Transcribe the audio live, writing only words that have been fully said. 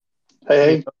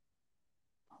Hey, Yeah. hey.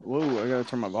 Whoa, I gotta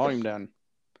turn my volume down.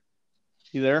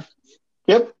 You there?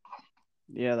 Yep,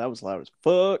 Yeah, that was loud as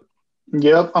fuck.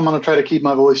 yep. I'm gonna try to keep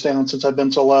my voice down since I've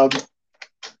been so loud.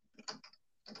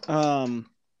 Um,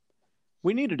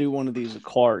 we need to do one of these with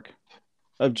Clark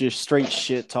of just straight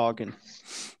shit talking.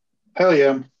 Hell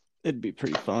yeah, It'd be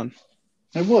pretty fun.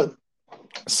 it would.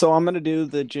 So I'm gonna do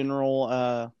the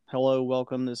general hello,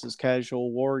 welcome, this is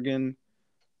Casual Worgen.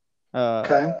 Uh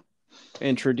Okay.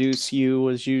 Introduce you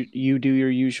as you do your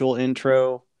usual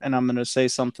intro, and I'm gonna say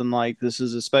something like this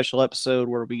is a special episode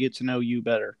where we get to know you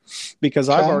better. Because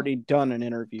I've Okay. already done an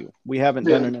interview. We haven't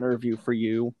done Yeah. an interview for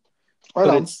you, Right but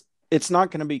on. it's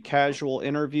not going to be casual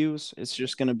interviews. It's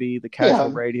just going to be the casual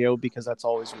Yeah. radio because that's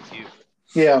always with you.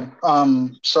 Yeah.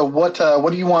 So what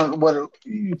do you want?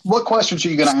 What questions are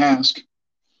you gonna ask?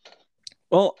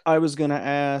 Well, I was going to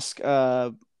ask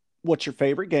what your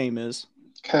favorite game is.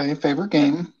 Okay. Favorite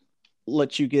game.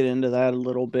 Let you get into that a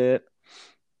little bit.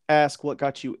 Ask what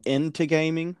got you into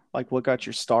gaming, like what got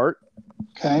your start.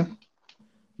 Okay.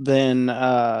 Then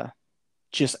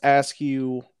just ask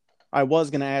you. I was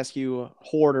going to ask you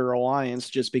Horde or Alliance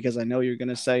just because I know you're going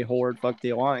to say Horde, fuck the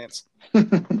Alliance.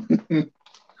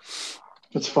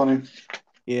 That's funny.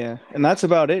 Yeah, and that's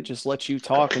about it. Just let you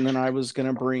talk, and then I was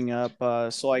gonna bring up.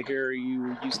 So I hear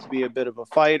you used to be a bit of a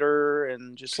fighter,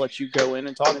 and just let you go in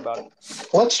and talk about it.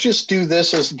 Let's just do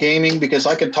this as gaming because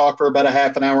I could talk for about a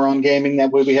half an hour on gaming.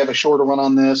 That way we have a shorter one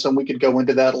on this, and we could go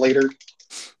into that later.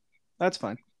 That's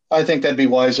fine. I think that'd be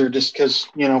wiser, just because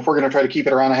if we're gonna try to keep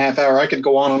it around a half hour, I could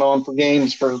go on and on for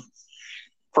games for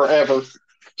forever.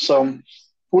 So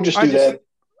we'll just I do just that.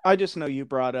 I just know you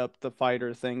brought up the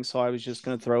fighter thing, so I was just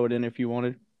gonna throw it in if you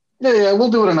wanted. Yeah, yeah,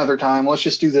 we'll do it another time. Let's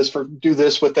just do this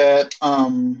with that.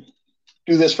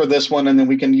 Do this for this one, and then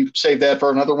we can save that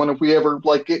for another one if we ever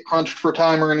like get crunched for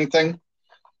time or anything.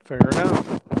 Fair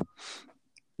enough.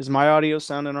 Is my audio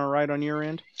sounding all right on your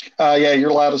end? Yeah,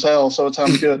 you're loud as hell, so it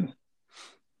sounds good.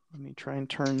 Let me try and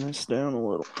turn this down a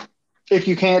little. If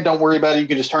you can't, don't worry about it. You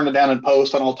can just turn it down in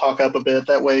post, and I'll talk up a bit.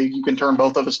 That way, you can turn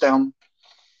both of us down.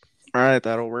 All right,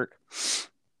 that'll work.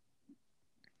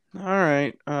 All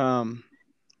right.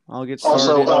 I'll get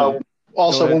Also, started. Go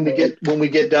ahead. when we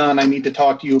get done, I need to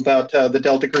talk to you about the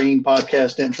Delta Green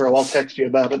podcast intro. I'll text you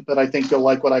about it, but I think you'll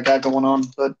like what I got going on.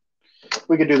 But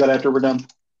we could do that after we're done.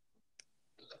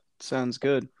 Sounds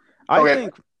good. I Okay.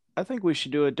 think I think we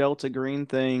should do a Delta Green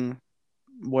thing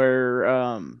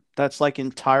where that's like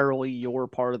entirely your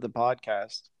part of the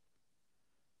podcast.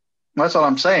 That's what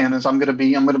I'm saying is I'm gonna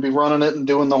be running it and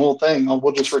doing the whole thing.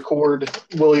 We'll just record.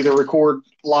 We'll either record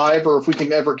live or if we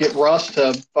can ever get Russ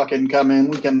to fucking come in,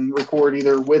 we can record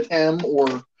either with him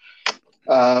or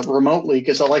remotely.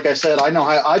 Because like I said, I know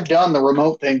I've done the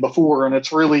remote thing before and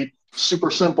it's really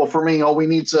super simple for me. All we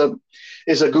need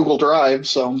is a Google Drive.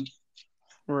 So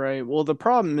Right. Well, the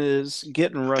problem is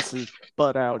getting Russ's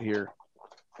butt out here.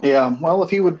 yeah, well, if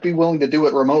he would be willing to do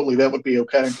it remotely, that would be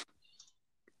okay.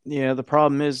 Yeah, the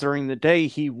problem is during the day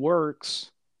he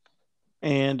works,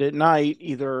 and at night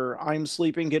either I'm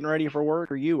sleeping getting ready for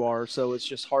work or you are, so it's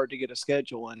just hard to get a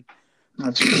schedule in.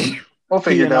 That's true. We'll He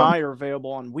figure it and out. I are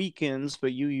available on weekends,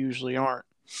 but you usually aren't.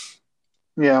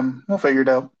 Yeah, we'll figure it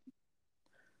out.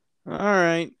 All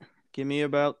right. Give me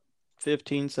about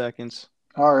 15 seconds.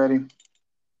 Alrighty.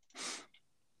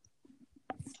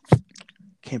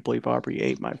 Can't believe Aubrey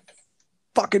ate my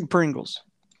fucking Pringles.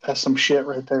 That's some shit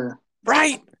right there.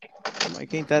 Right. I'm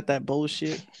like, ain't that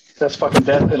bullshit? That's fucking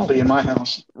death penalty in my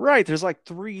house. Right. There's like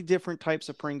three different types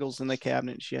of Pringles in the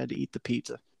cabinet. And she had to eat the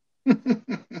pizza.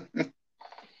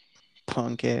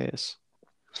 Punk ass.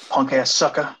 Punk ass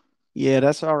sucker. Yeah,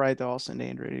 that's all right though. I'll send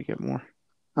Andrea to get more.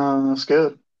 That's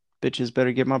good. Bitches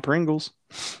better get my Pringles.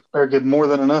 Better get more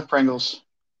than enough Pringles.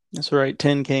 That's right.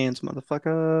 10 cans,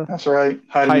 motherfucker. That's right.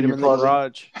 Hide them Hide in them your in the closet.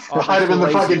 garage. Hide Aubrey's them too in the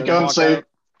lazy fucking to gun walk safe. out.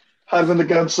 Hide them in the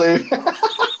gun safe.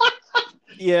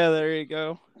 Yeah, there you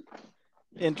go.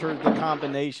 Enter the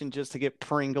combination just to get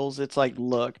Pringles. It's like,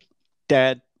 look,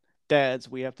 dad, dads,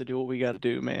 we have to do what we got to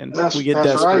do, man. We get That's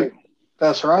desperate. right.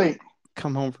 That's right.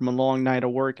 Come home from a long night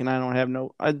of work and I don't have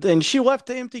no. And she left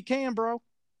the empty can, bro.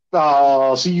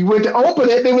 Oh, so you went to open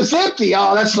it and it was empty.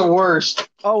 Oh, that's the worst.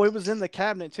 Oh, it was in the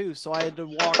cabinet too. So I had to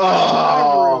walk from my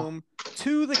Oh, room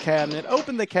to the cabinet,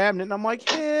 open the cabinet, and I'm like,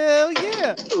 hell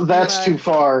yeah. And then that's too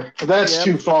far. That's yep.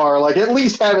 too far. Like at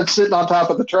least have it sitting on top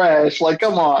of the trash. Like,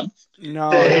 come on.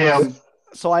 No, it was. Damn.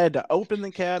 So I had to open the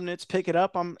cabinets, pick it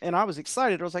up. And I was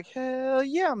excited. I was like, hell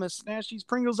yeah, I'm gonna snatch these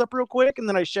Pringles up real quick. And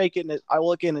then I shake it and I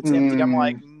look in, it's empty. I'm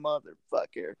like, Mm,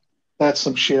 motherfucker. that's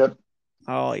some shit.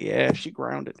 Oh yeah, she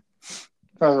grounded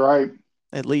That's right.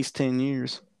 at least 10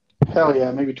 years. Hell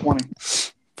yeah, maybe 20.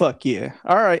 Fuck yeah.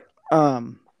 All right.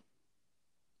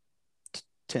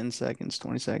 10 seconds,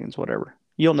 20 seconds, whatever.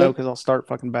 You'll know because I'll start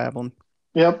fucking babbling.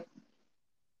 Yep.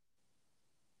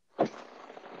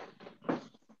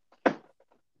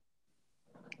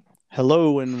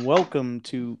 Hello and welcome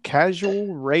to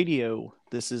Casual Radio.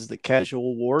 This is the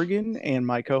Casual Worgen, and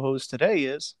my co-host today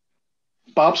is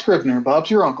Bob Scribner.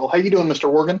 Bob's your uncle. How you doing,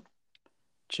 Mr. Worgen?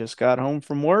 just got home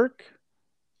from work.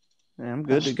 And I'm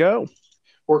good to go.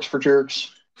 Works for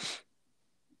jerks.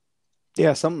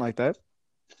 Yeah, something like that.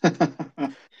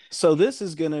 So this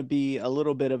is going to be a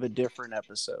little bit of a different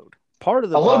episode. Part of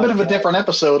the little bit of a different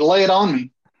episode. Lay it on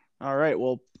me. All right.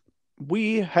 Well,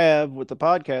 we have with the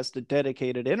podcast a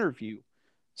dedicated interview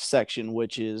section,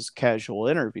 which is casual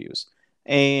interviews.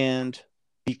 And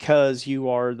because you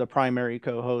are the primary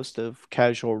co-host of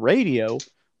Casual Radio,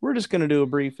 we're just going to do a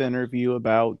brief interview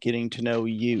about getting to know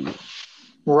you.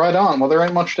 Right on. Well, there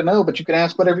ain't much to know, but you can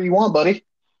ask whatever you want, buddy.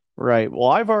 Right. Well,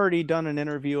 I've already done an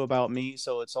interview about me,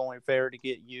 so it's only fair to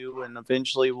get you, and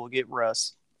eventually we'll get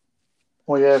Russ.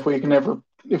 Well, yeah, if we can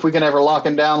ever lock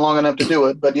him down long enough to do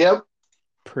it. But yep.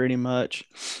 Pretty much.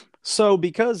 So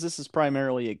because this is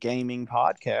primarily a gaming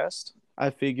podcast, I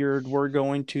figured we're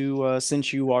going to,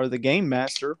 since you are the game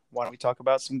master, why don't we talk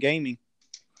about some gaming?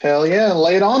 Hell yeah,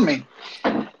 lay it on me.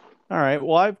 All right.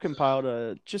 Well, I've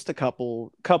compiled just a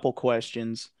couple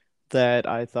questions that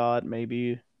I thought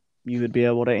maybe you would be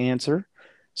able to answer.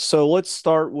 So let's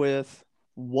start with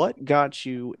what got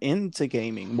you into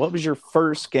gaming? What was your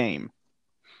first game?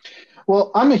 Well,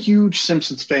 I'm a huge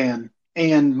Simpsons fan.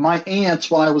 And my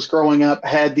aunts, when I was growing up,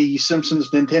 had the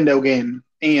Simpsons Nintendo game,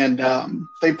 and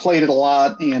they played it a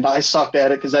lot, and I sucked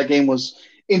at it because that game was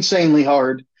insanely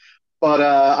hard. But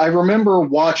I remember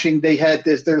watching. They had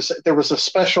this. There was a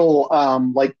special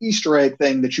like Easter egg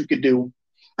thing that you could do.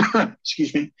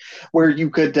 Excuse me, where you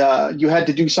had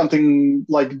to do something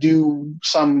like do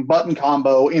some button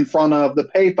combo in front of the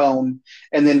payphone,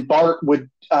 and then Bart would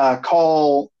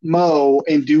call Moe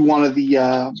and do one of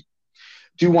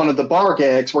the bar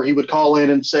gags where he would call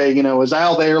in and say, is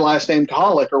Al there, last name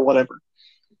Colic or whatever.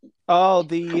 Oh,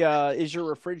 is your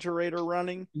refrigerator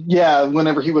running? Yeah,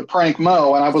 whenever he would prank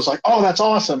Moe, and I was like, oh, that's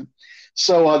awesome.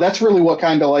 So that's really what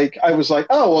kind of like, I was like,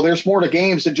 oh, well, there's more to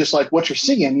games than just like what you're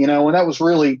seeing, and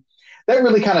that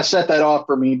really kind of set that off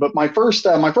for me. But my first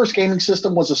gaming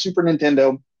system was a Super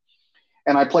Nintendo,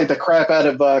 and I played the crap out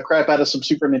of some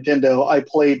Super Nintendo. I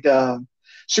played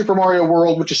Super Mario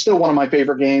World, which is still one of my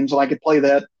favorite games, and I could play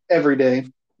that every day.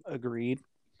 Agreed.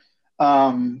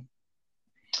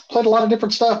 Played a lot of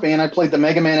different stuff, man. I played the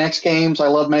Mega Man X games. I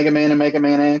love Mega Man and Mega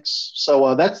Man X.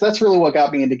 So that's really what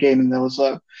got me into gaming, though, was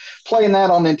playing that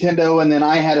on Nintendo, and then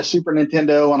I had a Super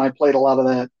Nintendo, and I played a lot of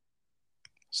that.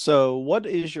 So what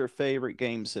is your favorite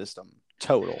game system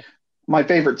total? My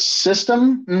favorite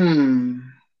system?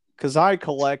 Because I've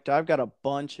got a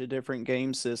bunch of different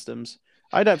game systems.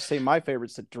 I'd have to say my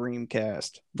favorite's the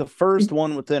Dreamcast, the first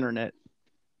one with internet.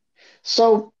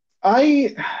 So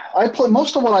I play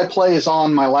most of what I play is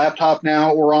on my laptop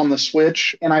now or on the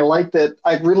Switch, and I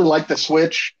really like the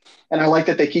Switch, and I like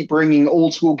that they keep bringing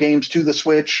old school games to the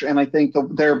Switch, and I think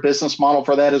their business model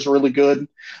for that is really good.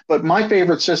 But my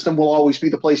favorite system will always be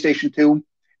the PlayStation 2,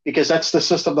 because that's the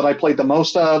system that I played the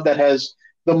most of, that has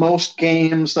the most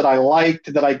games that I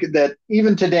liked, that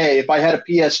even today, if I had a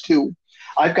PS2,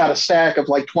 I've got a stack of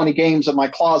like 20 games in my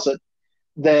closet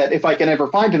that if I can ever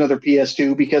find another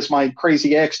PS2, because my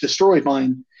crazy ex destroyed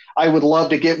mine, I would love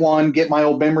to get one, get my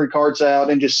old memory cards out,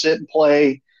 and just sit and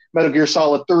play Metal Gear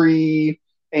Solid 3.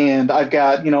 And I've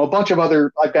got, a bunch of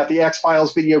I've got the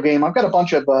X-Files video game. I've got a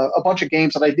bunch of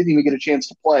games that I didn't even get a chance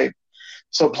to play.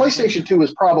 So PlayStation 2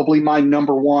 is probably my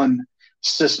number one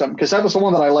system, because that was the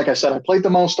one that like I said, I played the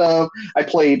most of. I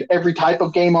played every type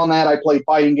of game on that. I played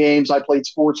fighting games. I played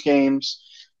sports games.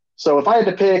 So if I had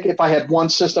to pick, if I had one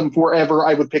system forever,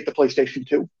 I would pick the PlayStation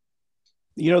 2.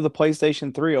 The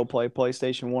PlayStation 3 will play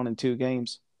PlayStation 1 and 2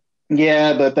 games.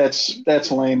 Yeah, but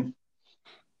that's lame.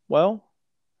 Well,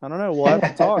 I don't know. We'll have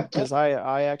to talk, because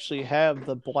I actually have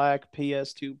the black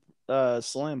PS2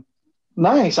 Slim.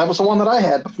 Nice. That was the one that I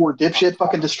had before dipshit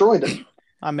fucking destroyed it.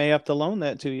 I may have to loan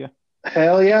that to you.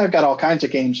 Hell yeah, I've got all kinds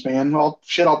of games, man. Well,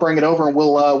 shit, I'll bring it over and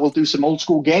we'll do some old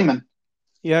school gaming.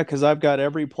 Yeah, because I've got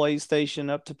every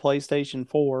PlayStation up to PlayStation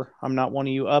 4. I'm not one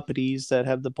of you uppities that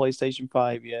have the PlayStation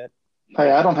 5 yet. Hey,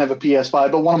 I don't have a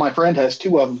PS5, but one of my friends has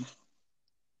two of them.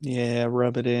 Yeah,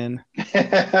 rub it in.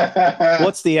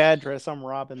 What's the address? I'm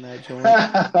robbing that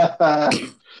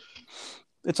joint.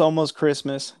 It's almost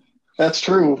Christmas. That's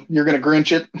true. You're going to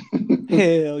Grinch it?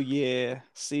 Hell yeah.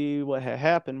 See, what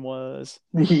happened was...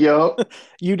 Yup.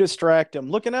 You distract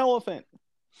him. Look, an elephant.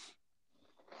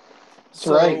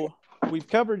 That's right. So we've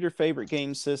covered your favorite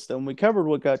game system. We covered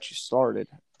what got you started.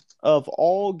 Of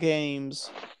all games,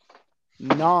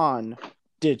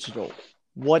 non-digital,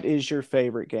 what is your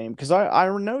favorite game? Because I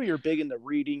know you're big into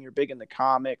reading, you're big into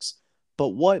comics, but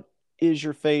what is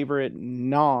your favorite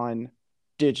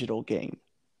non-digital game?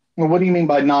 Well, what do you mean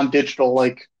by non-digital?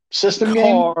 Like system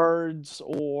game? Cards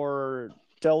or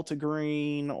Delta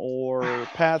Green or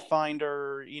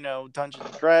Pathfinder, Dungeons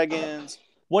and Dragons.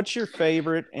 What's your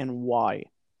favorite and why?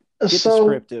 Get So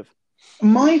descriptive.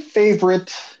 my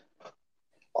favorite,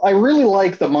 I really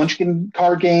like the Munchkin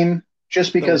card game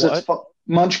just The because it's what? fun.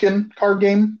 Munchkin card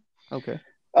game. Okay.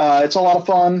 It's a lot of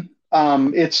fun.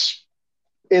 It's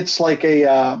like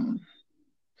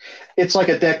it's like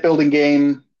a deck building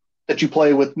game that you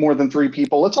play with more than three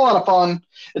people. It's a lot of fun.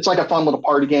 It's like a fun little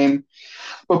party game.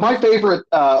 But my favorite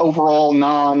overall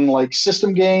non like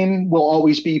system game will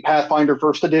always be Pathfinder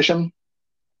First Edition,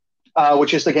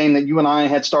 which is the game that you and I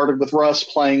had started with Russ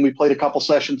playing. We played a couple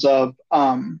sessions of.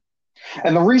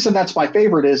 And the reason that's my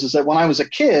favorite is that when I was a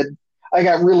kid, I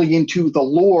got really into the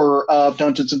lore of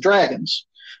Dungeons and Dragons.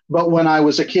 But when I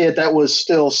was a kid, that was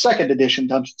still second edition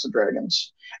Dungeons and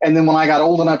Dragons. And then when I got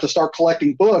old enough to start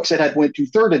collecting books, it had went to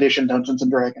third edition Dungeons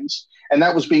and Dragons. And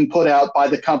that was being put out by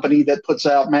the company that puts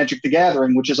out Magic the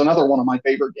Gathering, which is another one of my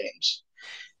favorite games.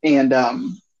 And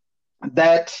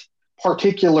that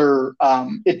particular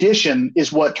edition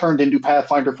is what turned into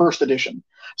Pathfinder First Edition.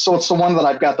 So it's the one that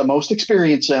I've got the most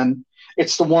experience in.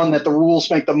 It's the one that the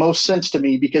rules make the most sense to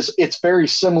me because it's very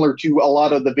similar to a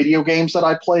lot of the video games that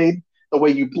I played, the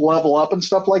way you level up and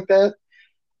stuff like that.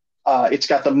 It's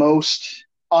got the most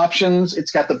options.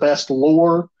 It's got the best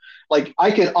lore. Like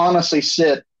I could honestly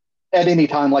sit at any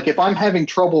time. Like if I'm having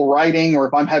trouble writing or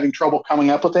if I'm having trouble coming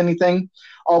up with anything,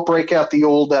 I'll break out the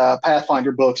old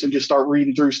Pathfinder books and just start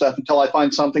reading through stuff until I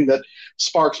find something that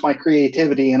sparks my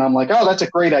creativity. And I'm like, oh, that's a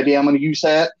great idea. I'm going to use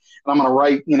that. And I'm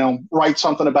going to write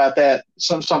something about that,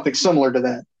 something similar to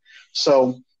that.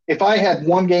 So if I had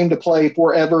one game to play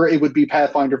forever, it would be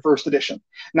Pathfinder First Edition.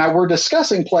 Now we're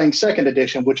discussing playing Second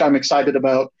Edition, which I'm excited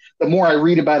about. The more I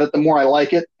read about it, the more I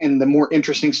like it, and the more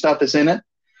interesting stuff is in it.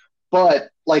 But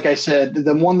like I said,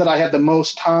 the one that I have the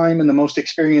most time and the most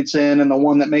experience in, and the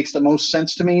one that makes the most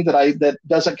sense to me, that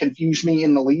doesn't confuse me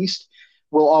in the least,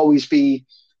 will always be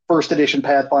First Edition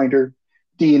Pathfinder,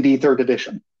 D&D Third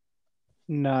Edition.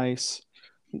 Nice.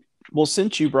 Well,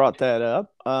 since you brought that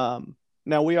up,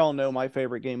 now we all know my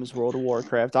favorite game is World of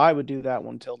Warcraft. I would do that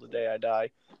one till the day I die.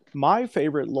 My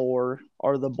favorite lore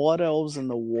are the Blood Elves and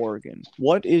the Worgen.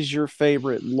 What is your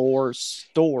favorite lore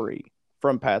story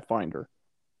from Pathfinder?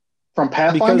 From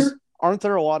Pathfinder? Because aren't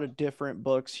there a lot of different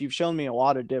books? You've shown me a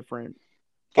lot of different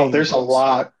Oh, game there's a books.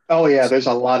 lot. Oh, yeah, there's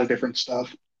a lot of different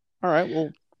stuff. All right,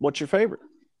 well, what's your favorite?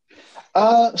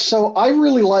 So I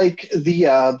really like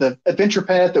the adventure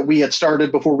path that we had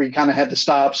started before we kind of had to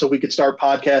stop, so we could start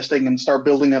podcasting and start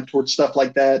building up towards stuff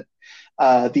like that.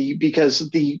 Because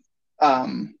the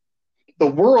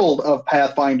world of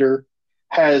Pathfinder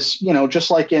has,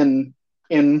 just like in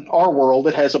our world,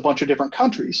 it has a bunch of different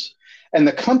countries, and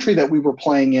the country that we were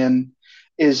playing in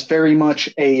is very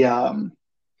much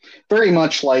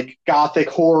like gothic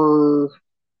horror,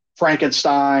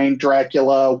 Frankenstein,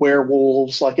 Dracula,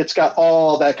 werewolves. Like it's got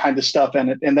all that kind of stuff in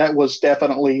it, and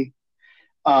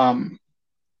um,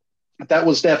 that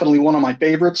was definitely one of my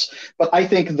favorites. But I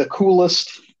think the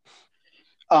coolest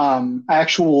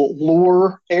actual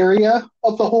lore area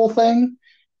of the whole thing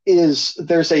is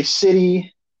there's a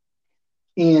city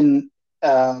in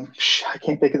I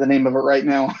can't think of the name of it right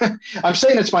now. I'm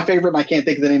saying it's my favorite and I can't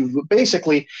think of the name of it.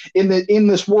 Basically, in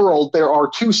this world, there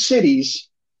are two cities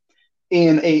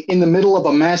in the middle of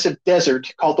a massive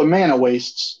desert called the Mana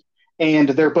Wastes, and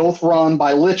they're both run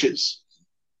by liches.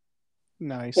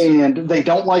 Nice. And they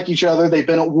don't like each other. They've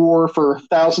been at war for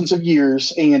thousands of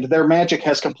years, and their magic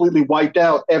has completely wiped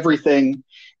out everything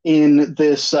in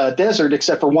this desert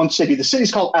except for one city. The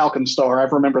city's called Alkenstar. I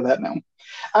remember that now.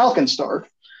 Alkenstar.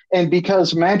 And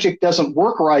because magic doesn't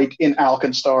work right in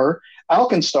Alkenstar,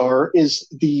 Alkenstar is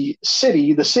the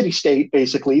city state,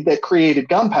 basically, that created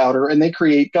gunpowder, and they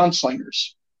create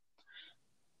gunslingers.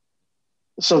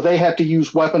 So they have to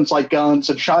use weapons like guns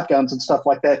and shotguns and stuff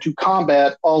like that to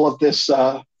combat all of this,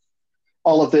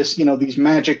 these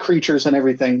magic creatures and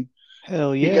everything.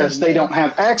 Hell yeah. Because they don't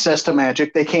have access to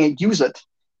magic, they can't use it.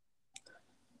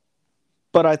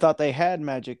 But I thought they had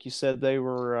magic. You said they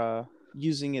were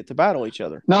using it to battle each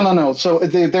other. No. So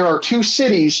there are two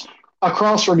cities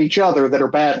across from each other that are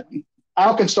battling.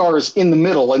 Alkenstar is in the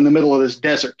middle of this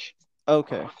desert.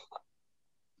 Okay.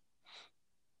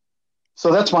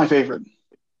 So that's my favorite.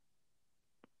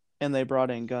 And they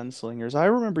brought in gunslingers. I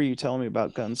remember you telling me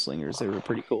about gunslingers. They were a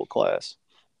pretty cool class.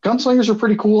 Gunslingers are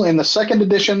pretty cool, and the second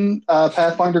edition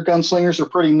Pathfinder gunslingers are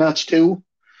pretty nuts too.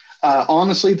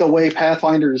 Honestly, the way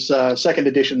Pathfinder's second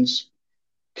edition's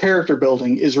character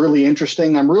building is really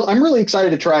interesting. I'm really excited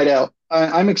to try it out.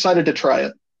 I'm excited to try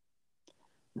it.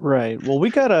 Right. Well, we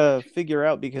gotta figure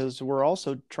out because we're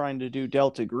also trying to do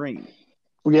Delta Green.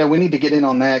 Yeah, we need to get in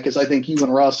on that because I think you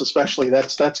and Russ, especially,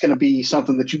 that's going to be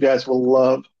something that you guys will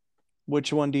love.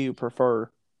 Which one do you prefer?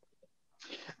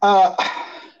 Uh,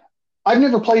 I've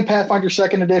never played Pathfinder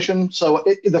Second Edition, so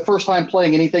the first time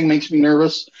playing anything makes me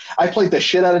nervous. I played the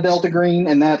shit out of Delta Green,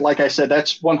 and that, like I said,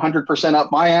 that's 100%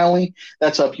 up my alley.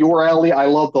 That's up your alley. I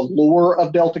love the lore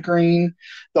of Delta Green,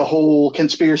 the whole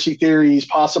conspiracy theories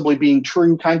possibly being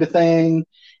true kind of thing,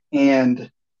 and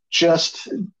just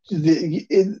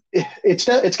it's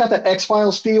got that X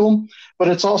Files feel, but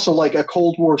it's also like a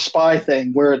Cold War spy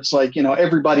thing where it's like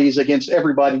everybody's against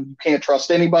everybody. You can't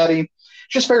trust anybody.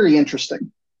 Just very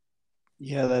interesting.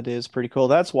 Yeah, that is pretty cool.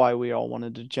 That's why we all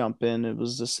wanted to jump in. It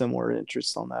was a similar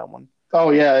interest on that one.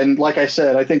 Oh yeah, and like I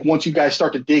said, I think once you guys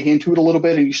start to dig into it a little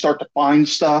bit and you start to find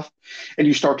stuff and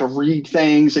you start to read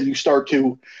things and you start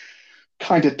to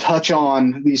kind of touch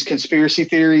on these conspiracy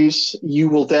theories, you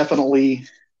will definitely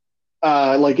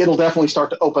it'll definitely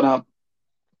start to open up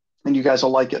and you guys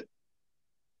will like it.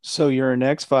 So you're an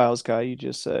X-Files guy, you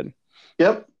just said.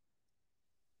 Yep.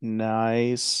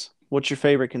 Nice. What's your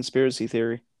favorite conspiracy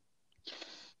theory?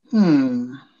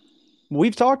 Hmm.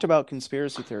 We've talked about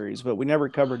conspiracy theories, but we never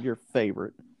covered your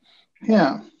favorite.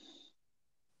 Yeah.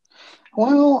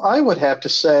 Well, I would have to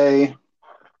say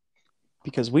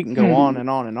Because we can go on and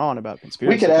on and on about we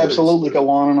conspiracy could theories. absolutely go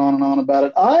on and on and on about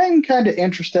it. I'm kind of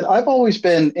interested. I've always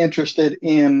been interested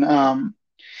in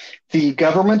the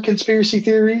government conspiracy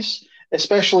theories,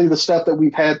 especially the stuff that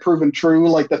we've had proven true,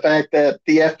 like the fact that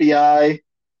the FBI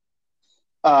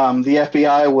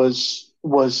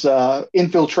was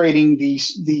infiltrating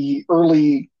the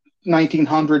early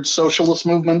 1900s socialist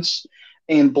movements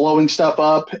and blowing stuff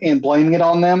up and blaming it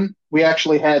on them. We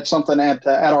actually had something at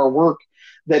our work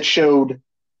that showed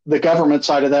the government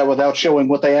side of that without showing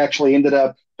what they actually ended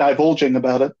up divulging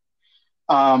about it.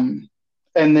 Um,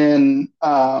 and then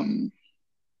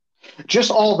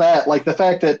just all that, like the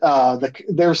fact that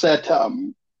there's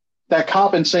that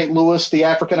cop in St. Louis, the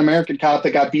African American cop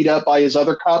that got beat up by his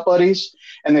other cop buddies,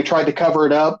 and they tried to cover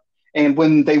it up. And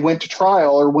when they went to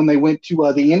trial or when they went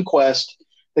to the inquest,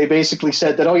 they basically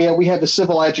said that, oh yeah, we have the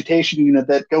civil agitation unit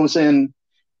that goes in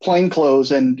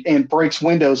plainclothes and breaks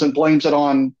windows and blames it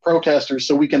on protesters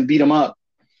so we can beat them up.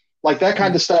 Like that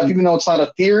kind of stuff, even though it's not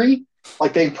a theory,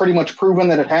 like they've pretty much proven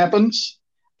that it happens.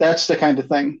 That's the kind of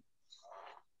thing.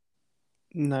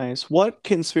 Nice. What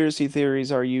conspiracy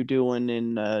theories are you doing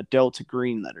in Delta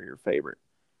Green that are your favorite?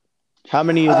 How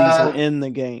many of these are Uh, in the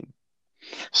game?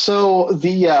 so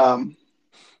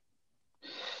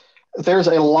there's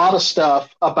a lot of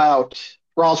stuff about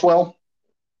Roswell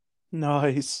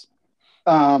Nice.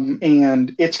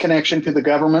 and its connection to the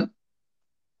government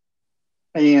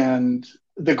and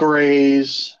the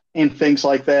Greys and things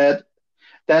like that.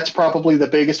 That's probably the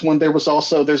biggest one. There's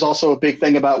also a big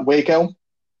thing about Waco,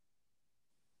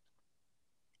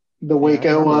 the Yeah, I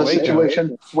Waco remember Waco.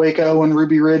 situation, Waco and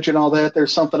Ruby Ridge and all that.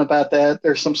 There's something about that.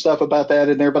 There's some stuff about that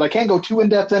in there, but I can't go too in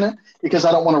depth in it because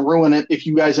I don't want to ruin it if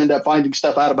you guys end up finding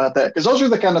stuff out about that. Because those are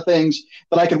the kind of things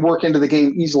that I can work into the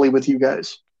game easily with you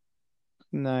guys.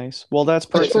 Nice. Well, that's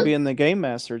perks of being the game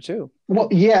master too. Well,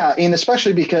 yeah, and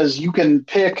especially because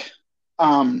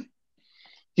um,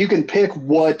 you can pick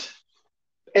what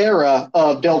era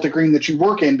of Delta Green that you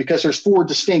work in because there's four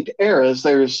distinct eras.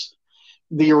 There's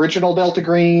the original Delta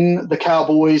Green, the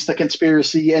Cowboys, the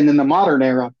Conspiracy, and then the modern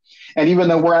era. And even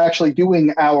though we're actually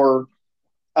doing our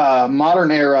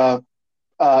modern era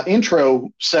intro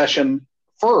session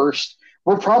first,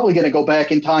 we're probably going to go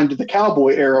back in time to the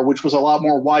Cowboy era, which was a lot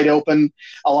more wide open,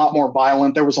 a lot more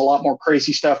violent. There was a lot more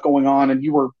crazy stuff going on, and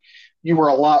you were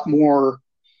a lot more.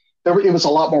 It was a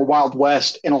lot more Wild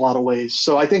West in a lot of ways.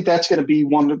 So I think that's going to be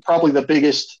probably the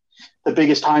biggest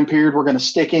time period we're going to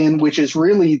stick in, which is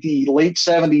really the late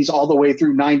 70s all the way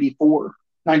through 94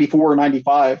 or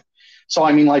 95. So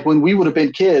I mean, like when we would have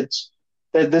been kids,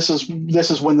 that this is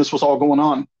when this was all going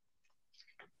on.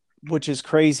 Which is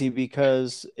crazy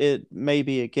because it may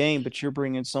be a game, but you're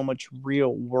bringing so much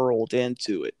real world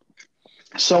into it.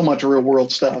 So much real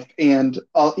world stuff, and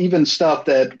even stuff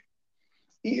that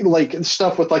like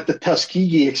stuff with like the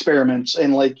Tuskegee experiments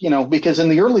and like because in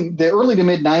the early to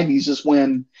mid 90s is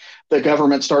when the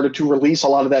government started to release a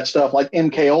lot of that stuff like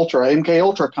MK Ultra. MK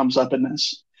Ultra comes up in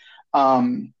this.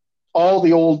 Um, all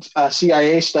the old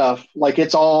CIA stuff, like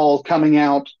it's all coming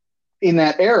out in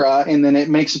that era, and then it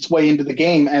makes its way into the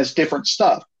game as different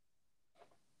stuff.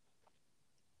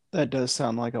 That does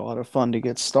sound like a lot of fun to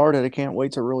get started. I can't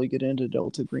wait to really get into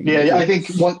Delta Green with Yeah, I you. think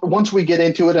once we get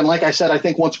into it, and like I said, I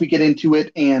think once we get into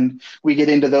it and we get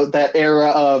into that era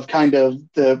of kind of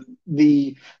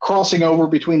the crossing over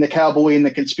between the cowboy and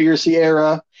the conspiracy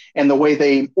era, and the way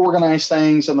they organize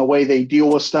things and the way they deal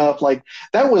with stuff, like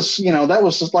that was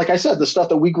just like I said, the stuff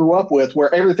that we grew up with,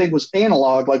 where everything was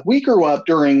analog. Like we grew up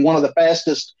during one of the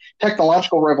fastest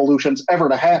technological revolutions ever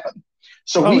to happen.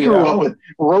 So Oh we grew yeah. up with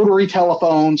rotary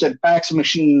telephones and fax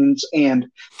machines and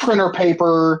printer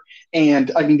paper,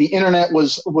 and I mean the internet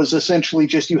was essentially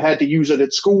just you had to use it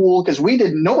at school because we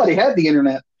didn't nobody had the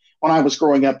internet when I was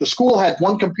growing up. The school had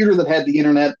one computer that had the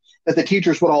internet that the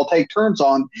teachers would all take turns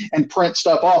on and print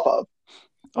stuff off of.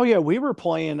 Oh yeah, we were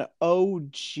playing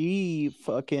OG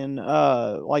fucking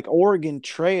like Oregon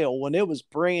Trail when it was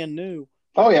brand new.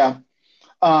 Oh yeah.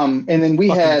 And then we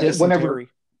Fucking had whenever dysentery.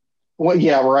 well,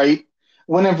 yeah, right.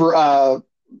 Whenever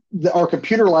our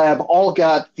computer lab all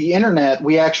got the internet,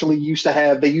 we actually used to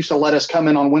have they used to let us come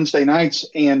in on Wednesday nights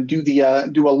and do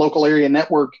a local area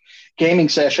network gaming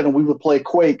session, and we would play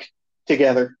Quake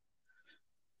together.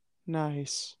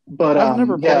 Nice. But I've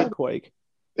never yeah, played Quake.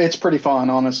 it's pretty fun,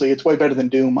 honestly. It's way better than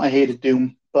Doom. I hated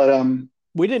Doom, but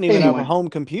We didn't even have a anyway, home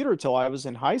computer till I was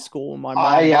in high school and my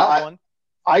mom I bought uh, one.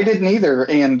 I didn't either,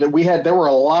 and there were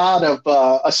a lot of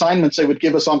assignments they would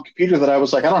give us on computer that I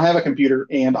was like, I don't have a computer,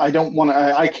 and I don't want to.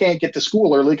 I can't get to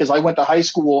school early because I went to high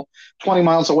school 20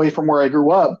 miles away from where I grew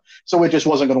up, so it just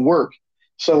wasn't going to work.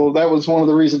 So that was one of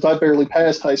the reasons I barely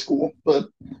passed high school. But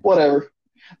whatever.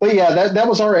 But yeah, that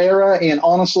was our era, and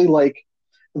honestly, like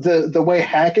the way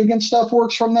hacking and stuff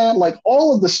works from that, like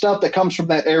all of the stuff that comes from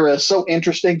that era is so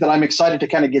interesting that I'm excited to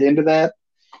kind of get into that.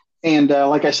 And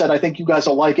like I said, I think you guys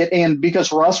will like it. And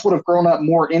because Russ would have grown up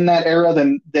more in that era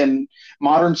than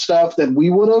modern stuff than we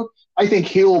would have, I think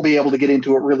he'll be able to get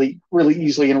into it really, really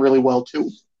easily and really well too.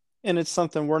 And it's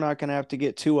something we're not going to have to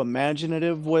get too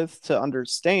imaginative with to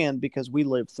understand because we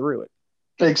lived through it.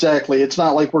 Exactly. It's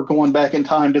not like we're going back in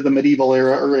time to the medieval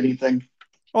era or anything.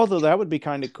 Although that would be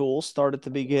kind of cool. Start at the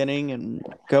beginning and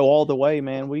go all the way,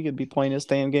 man. We could be playing this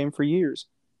damn game for years.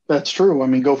 That's true. I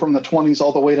mean, go from the 20s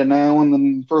all the way to now and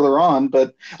then further on.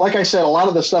 But like I said, a lot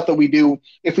of the stuff that we do,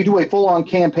 if we do a full on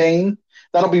campaign,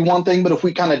 that'll be one thing. But if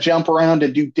we kind of jump around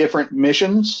and do different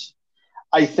missions,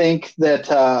 I think that,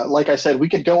 like I said, we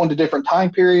could go into different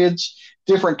time periods,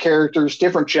 different characters,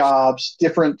 different jobs,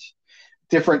 different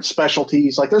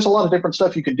specialties. Like there's a lot of different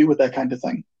stuff you can do with that kind of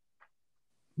thing.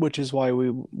 Which is why we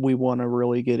want to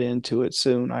really get into it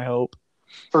soon, I hope.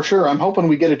 For sure. I'm hoping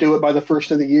we get to do it by the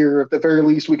first of the year. At the very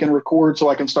least, we can record so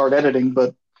I can start editing.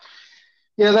 But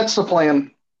yeah, that's the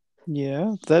plan.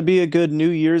 Yeah, that'd be a good New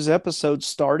Year's episode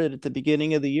started at the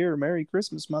beginning of the year. Merry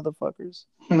Christmas, motherfuckers.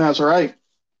 And that's right.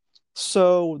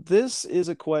 So, this is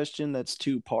a question that's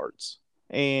two parts.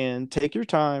 And take your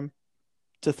time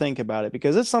to think about it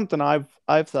because it's something I've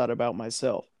thought about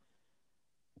myself.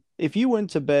 If you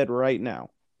went to bed right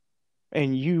now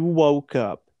and you woke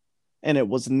up and it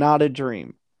was not a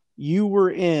dream, you were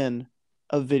in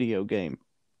a video game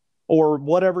or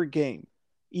whatever game,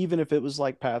 even if it was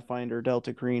like Pathfinder,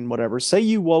 Delta Green, whatever. Say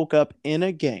you woke up in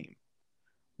a game.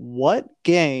 What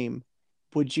game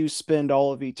would you spend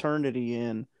all of eternity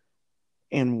in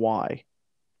and why?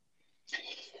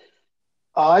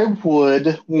 I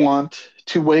would want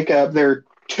to wake up. There are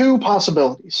two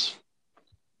possibilities.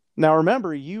 Now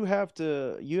remember, you have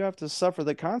to suffer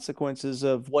the consequences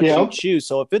of what you Yeah. choose.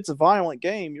 So if it's a violent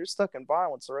game, you're stuck in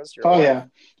violence the rest of your Oh life. yeah.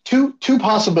 Two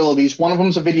possibilities. One of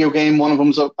them's a video game. One of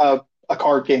them's a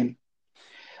card game.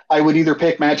 I would either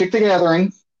pick Magic the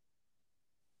Gathering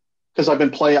because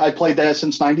I played that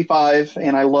since '95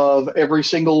 and I love every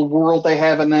single world they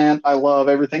have in that. I love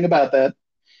everything about that.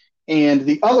 And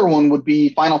the other one would be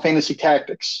Final Fantasy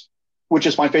Tactics, which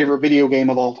is my favorite video game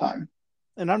of all time.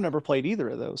 And I've never played either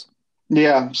of those.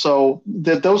 Yeah, so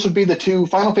those would be the two.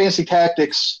 Final Fantasy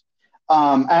Tactics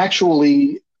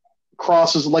actually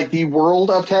crosses like the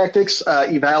world of Tactics.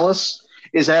 Evalis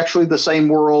is actually the same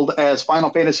world as Final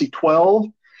Fantasy 12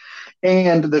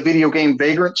 and the video game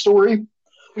Vagrant Story,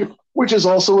 which is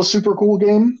also a super cool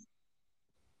game.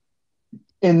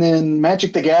 And then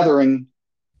Magic the Gathering.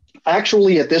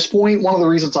 Actually, at this point, one of the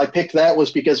reasons I picked that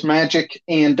was because Magic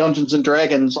and Dungeons and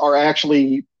Dragons are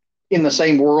actually in the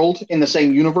same world, in the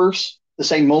same universe, the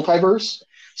same multiverse.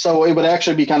 So it would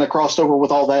actually be kind of crossed over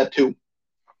with all that too.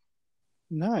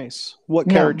 Nice. What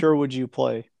Yeah. character would you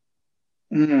play?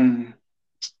 Mm.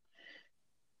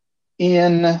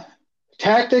 In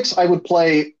Tactics, I would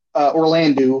play.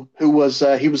 Orlando, who was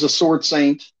he was a sword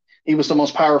saint. He was the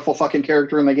most powerful fucking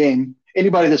character in the game.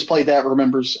 Anybody that's played that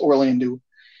remembers Orlando.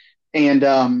 And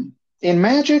in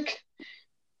Magic,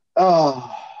 uh,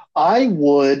 I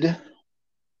would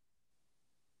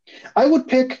I would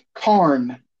pick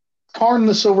Karn. Karn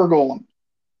the Silver Golem.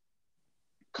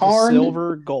 The Karn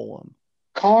Silver Golem.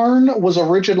 Karn was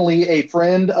originally a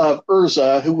friend of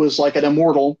Urza, who was like an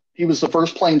immortal. He was the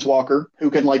first planeswalker who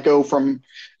can like go from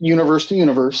universe to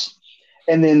universe.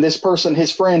 And then this person,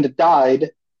 his friend,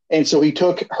 died, and so he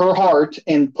took her heart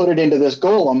and put it into this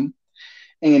golem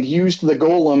and used the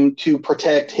golem to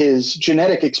protect his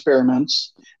genetic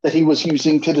experiments that he was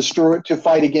using to destroy to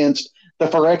fight against the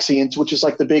Phyrexians, which is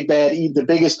like the big bad, the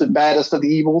biggest and baddest of the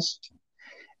evils.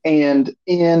 And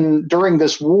in during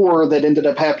this war that ended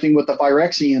up happening with the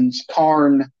Phyrexians,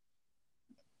 Karn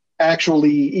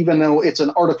actually, even though it's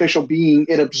an artificial being,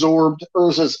 it absorbed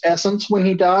Urza's essence when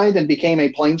he died and became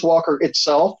a planeswalker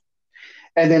itself.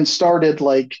 And then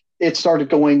it started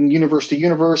going universe to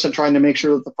universe and trying to make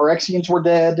sure that the Phyrexians were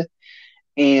dead.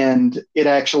 And it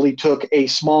actually took a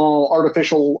small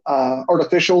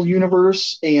artificial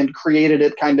universe and created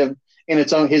it kind of in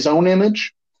its own his own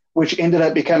image, which ended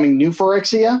up becoming New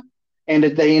Phyrexia, and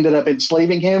they ended up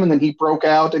enslaving him, and then he broke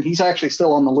out, and he's actually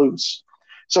still on the loose.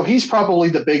 So he's probably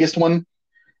the biggest one.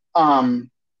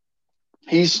 Um,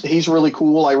 he's really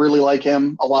cool. I really like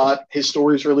him a lot. His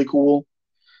story's really cool.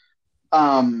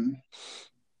 Um,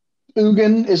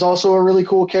 Ugin is also a really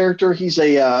cool character. He's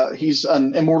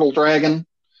an immortal dragon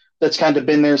that's kind of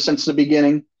been there since the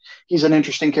beginning. He's an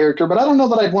interesting character, but I don't know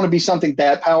that I'd want to be something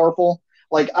that powerful.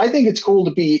 Like, I think it's cool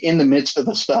to be in the midst of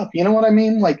the stuff. You know what I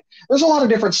mean? Like, there's a lot of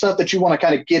different stuff that you want to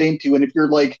kind of get into. And if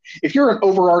you're an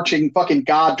overarching fucking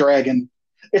god dragon,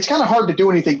 it's kind of hard to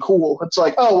do anything cool. It's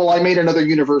like, oh, well, I made another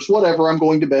universe. Whatever. I'm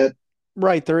going to bed.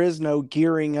 Right. There is no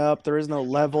gearing up. There is no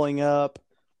leveling up.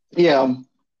 Yeah.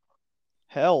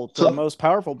 Hell, the So, most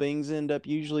powerful beings end up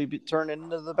usually turning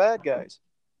into the bad guys.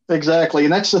 exactly.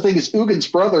 And that's the thing is Ugin's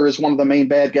brother is one of the main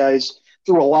bad guys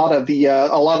through a lot of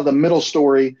the middle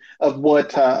story of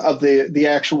what of the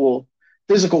actual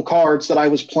physical cards that I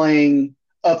was playing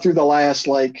up through the last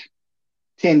like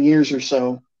 10 years or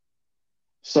so.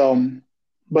 So,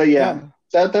 but yeah,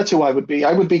 Yeah. that's who I would be.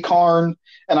 I would be Karn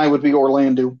and I would be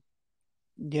Orlando.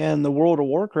 Yeah, in the World of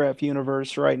Warcraft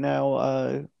universe right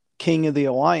now, King of the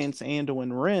Alliance,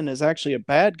 Anduin Wrynn, is actually a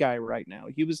bad guy right now.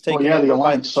 He was Well, taken yeah, the over by the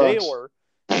Alliance sucks. jailer,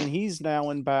 and he's now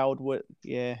endowed with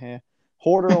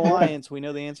Horde or Alliance. We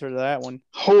know the answer to that one.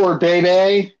 Horde,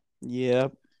 baby. Yeah,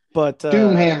 but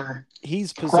Doomhammer.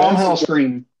 he's Crom possessed.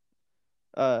 Hellscream.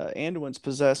 Anduin's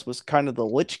possessed with kind of the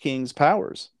Lich King's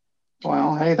powers.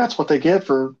 Well, hey, that's what they get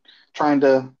for trying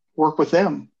to work with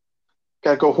them.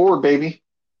 Gotta go Horde, baby.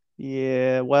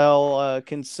 Yeah, well,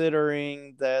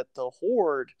 considering that the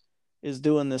Horde is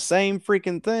doing the same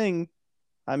freaking thing,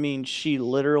 I mean, she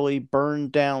literally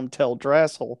burned down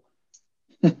Teldrassil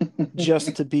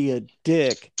just to be a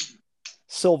dick.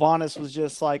 Sylvanas was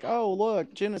just like, "Oh,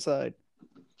 look, genocide."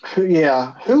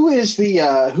 Yeah. Who's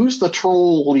the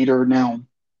troll leader now?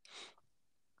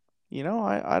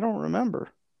 I don't remember.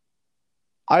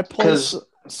 I play Because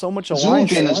so much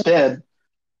Alliance. Zul'jin is dead.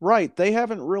 Right, they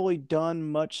haven't really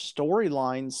done much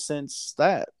storylines since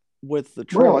that with the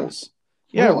Really? trolls.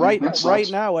 Yeah, Really? right That right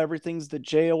sucks. now everything's the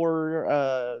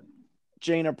jailer,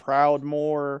 Jaina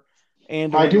Proudmoore, I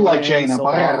Anduin do like Wrynn, Jaina, but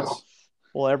Sylvanas.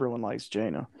 Well, everyone likes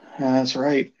Jaina. yeah, that's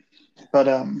right. But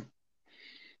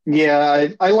yeah,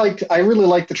 I really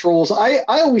liked the trolls. I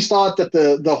always thought that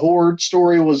the Horde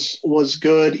story was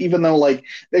good, even though like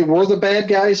they were the bad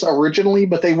guys originally,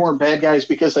 but they weren't bad guys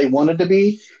because they wanted to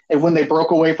be. And when they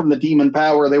broke away from the demon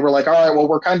power, they were like, all right, well,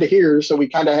 we're kind of here, so we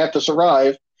kind of have to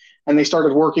survive. And they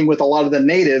started working with a lot of the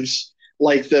natives,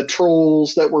 like the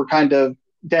trolls that were kind of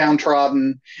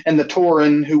downtrodden, and the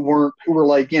Tauren who were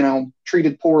like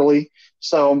treated poorly.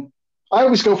 So I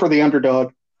always go for the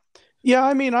underdog. Yeah,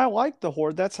 I mean, I like the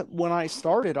Horde. That's when I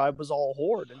started. I was all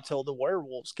Horde until the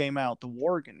werewolves came out, the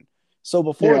Worgen. So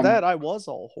before Yeah. that, I was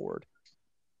all Horde.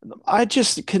 I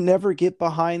just can never get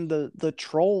behind the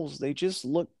trolls. They just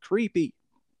look creepy.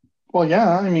 Well,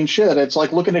 yeah, I mean, shit. It's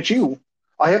like looking at you.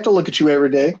 I have to look at you every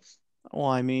day. Well,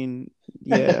 I mean,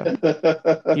 yeah,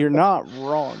 you're not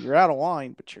wrong. You're out of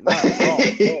line, but you're not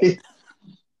wrong.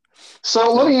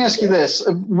 So let me ask you this: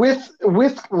 with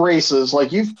races,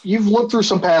 like you've looked through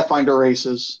some Pathfinder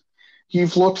races,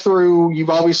 you've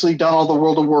obviously done all the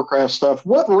World of Warcraft stuff.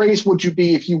 What race would you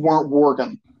be if you weren't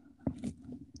Worgen?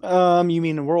 You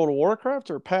mean in World of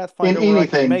Warcraft or In Pathfinder where I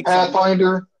can anything, make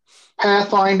something?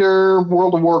 Pathfinder,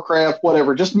 World of Warcraft,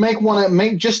 whatever. Just make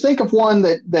one. Just think of one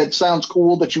that sounds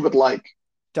cool that you would like.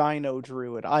 Dino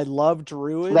Druid. I love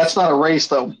druids. That's not a race,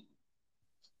 though.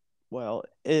 Well,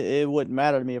 it wouldn't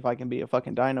matter to me if I can be a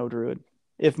fucking Dino Druid.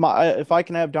 If I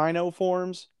can have Dino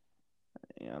forms,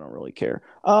 yeah, I don't really care.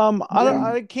 Yeah,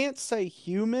 I can't say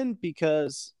human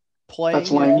because playing that's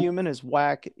a lame. human is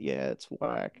whack. Yeah, it's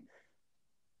whack.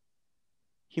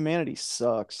 Humanity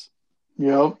sucks.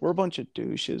 Yep. We're a bunch of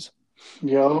douches.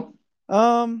 Yep.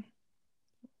 Um,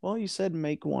 well, you said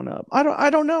make one up. I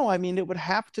don't know. I mean, it would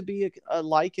have to be a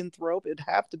lycanthrope. It'd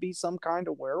have to be some kind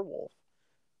of werewolf.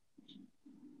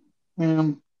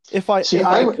 See, If I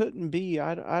couldn't be,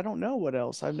 I don't know what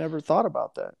else. I've never thought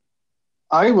about that.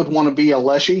 I would want to be a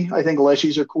Leshy. I think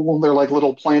Leshies are cool. They're like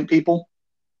little plant people.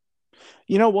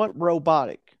 You know what?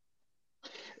 Robotic.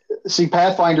 See,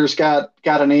 Pathfinder's got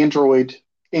an android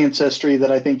ancestry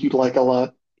that I think you'd like a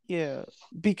lot. Yeah,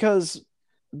 because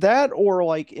that or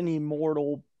like an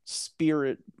immortal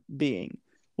spirit being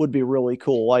would be really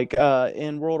cool. Like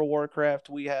in World of Warcraft,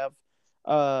 we have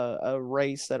a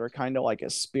race that are kind of like a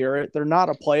spirit. They're not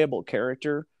a playable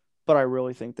character, but I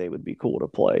really think they would be cool to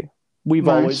play. We've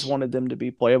always Nice. wanted them to be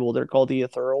playable. They're called the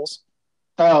Ethereals,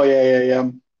 Oh yeah, yeah,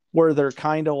 yeah. where they're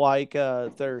kind of like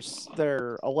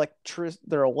they're electric,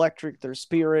 they're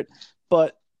spirit,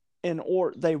 but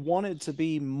they wanted to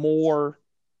be more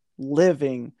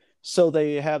living, so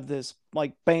they have this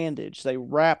like bandage. They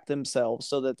wrap themselves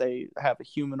so that they have a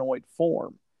humanoid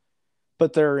form,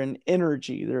 but they're an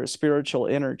energy. They're a spiritual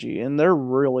energy, and they're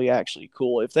really actually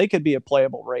cool. If they could be a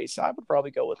playable race, I would probably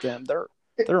go with them. They're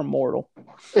immortal.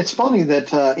 It's funny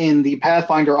that in the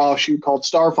Pathfinder offshoot called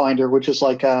Starfinder, which is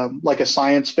like a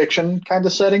science fiction kind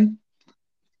of setting,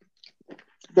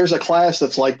 there's a class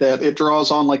that's like that. It draws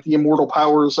on like the immortal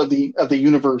powers of the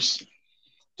universe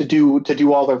to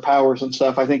do all their powers and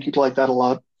stuff. I think you'd like that a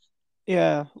lot.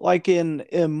 Yeah, like in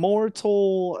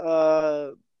immortal,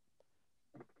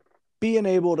 being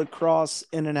able to cross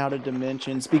in and out of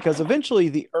dimensions, because eventually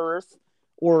the Earth,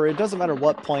 or it doesn't matter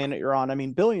what planet you're on, I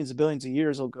mean, billions and billions of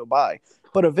years will go by,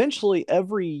 but eventually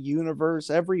every universe,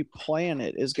 every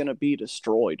planet is going to be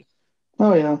destroyed.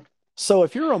 Oh yeah. So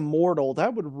if you're immortal,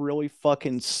 that would really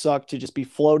fucking suck to just be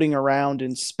floating around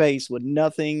in space with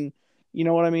nothing. You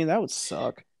know what I mean? That would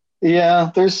suck.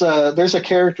 Yeah, there's a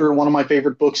character in one of my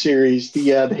favorite book series, the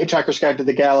Hitchhiker's Guide to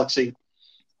the Galaxy.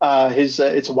 His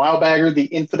it's a Wildbagger, the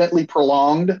Infinitely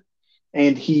Prolonged,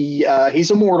 and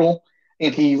he's immortal,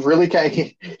 and he really kind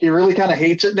of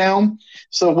hates it now.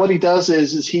 So what he does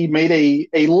is he made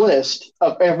a list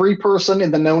of every person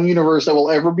in the known universe that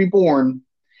will ever be born,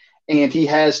 and he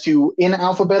has to, in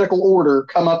alphabetical order,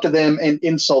 come up to them and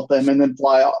insult them, and then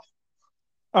fly off.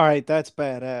 All right, that's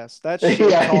badass. That's shit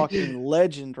Yeah, talking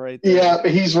legend right there. yeah,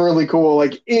 he's really cool.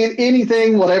 Like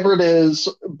anything, whatever it is,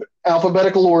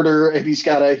 alphabetical order, and he's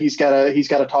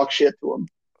gotta talk shit to him.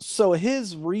 So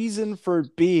his reason for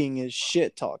being is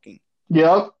shit talking.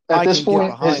 Yep. At I this can get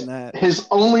point, behind that. his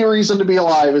only reason to be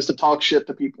alive is to talk shit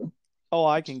to people. Oh,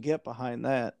 I can get behind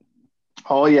that.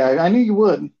 Oh yeah, I knew you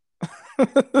would.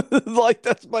 Like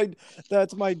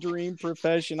that's my dream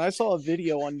profession. I saw a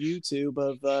video on YouTube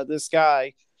of this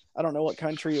guy. I don't know what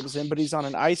country it was in, but he's on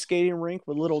an ice skating rink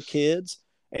with little kids,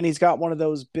 and he's got one of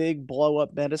those big blow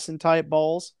up medicine type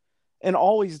balls, and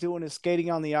all he's doing is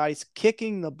skating on the ice,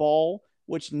 kicking the ball,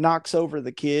 which knocks over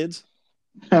the kids.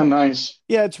 Yeah, nice.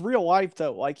 Yeah, it's real life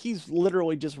though. Like he's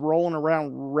literally just rolling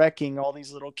around wrecking all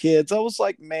these little kids. I was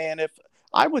like, man, if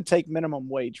I would take minimum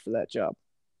wage for that job.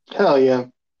 Hell yeah.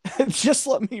 Just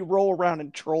let me roll around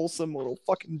and troll some little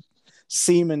fucking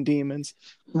semen demons,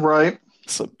 Right.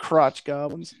 some crotch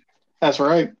goblins. That's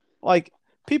right. Like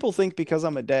people think because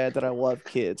I'm a dad that I love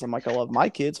kids. I'm like, I love my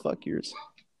kids. Fuck yours.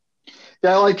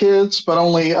 Yeah, I like kids, but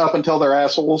only up until they're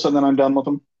assholes, and then I'm done with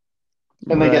them.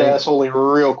 And they get Right. assholey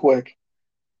real quick.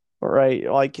 Right.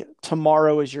 Like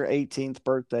tomorrow is your 18th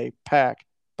birthday. Pack.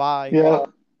 Bye. Yeah.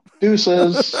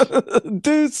 Deuces.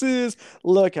 Deuces.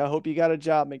 Look, I hope you got a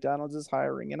job. McDonald's is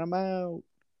hiring, and I'm out.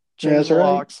 Yeah, Change that's the right.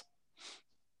 locks.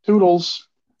 Toodles.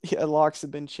 Yeah, locks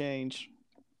have been changed.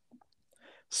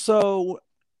 So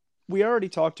we already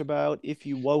talked about if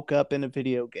you woke up in a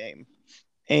video game,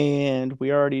 and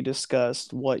we already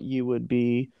discussed what you would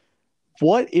be.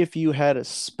 What if you had a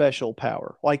special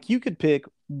power? Like you could pick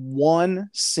one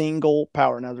single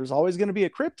power. Now, there's always going to be a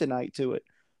kryptonite to it,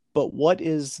 but what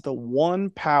is the one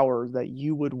power that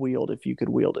you would wield if you could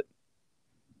wield it?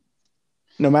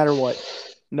 No matter what,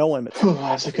 no limits. Ooh,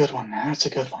 that's a good one. That's a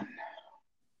good one.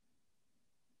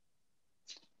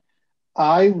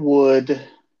 I would.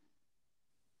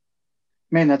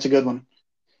 Man, that's a good one.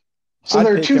 So I'd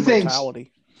there are pick two things.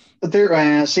 immortality.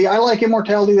 See, I like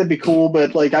immortality. That'd be cool,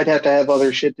 but like I'd have to have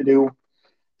other shit to do.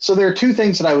 So there are two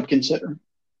things that I would consider.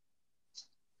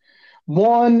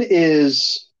 One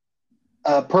is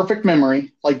perfect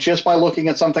memory, like just by looking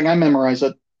at something, I memorize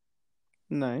it.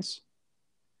 Nice.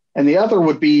 And the other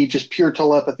would be just pure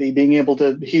telepathy, being able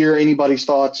to hear anybody's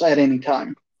thoughts at any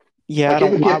time. Yeah, Like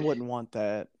it would I get. wouldn't want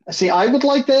that. See, I would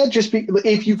like that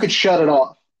if you could shut it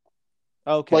off.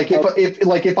 Okay.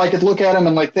 Like if I could look at them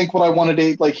and like think what I wanted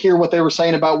to like hear what they were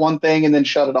saying about one thing and then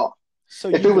shut it off. So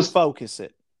If you it could was focus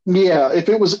it. Yeah, if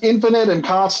it was infinite and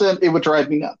constant, it would drive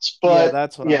me nuts. Yeah, But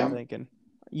that's what I'm yeah, thinking.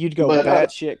 You'd go but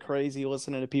batshit crazy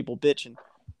listening to people bitching.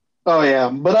 oh yeah,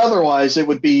 but otherwise it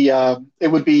would be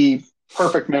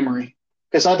perfect memory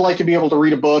because I'd like to be able to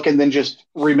read a book and then just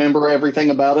remember everything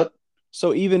about it.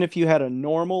 So even if you had a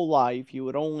normal life, you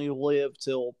would only live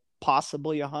till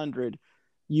possibly 100.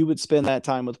 You would spend that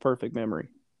time with perfect memory.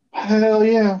 Hell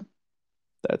yeah,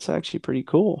 That's actually pretty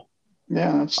cool.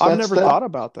 yeah, that's I've that's never that. thought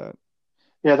about that.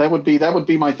 Yeah, that would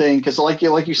be my thing because like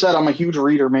you said, I'm a huge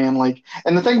reader, man. Like,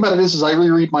 and the thing about it is I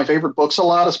reread my favorite books a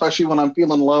lot, especially when I'm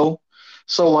feeling low.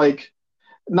 So like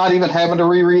not even having to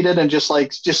reread it and just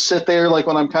sit there like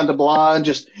when I'm kind of blah and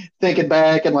just thinking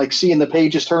back and like seeing the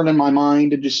pages turn in my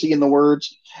mind and just seeing the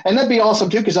words. And that'd be awesome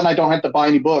too because then I don't have to buy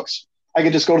any books. I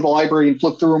could just go to the library and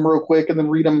flip through them real quick and then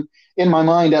read them in my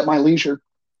mind at my leisure.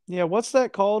 Yeah, what's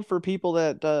that called for people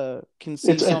that can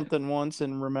see It's something once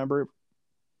and remember it?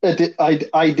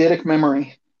 eidetic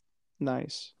memory.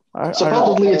 Nice. I heard.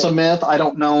 Supposedly it's a myth. I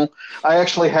don't know. I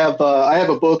have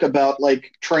a book about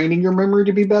like training your memory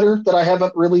to be better that I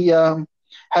haven't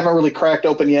really cracked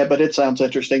open yet, but it sounds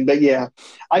interesting. But yeah,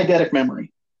 eidetic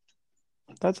memory.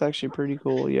 That's actually pretty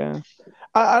cool. Yeah.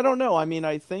 I don't know. I mean,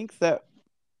 I think that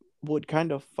would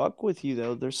kind of fuck with you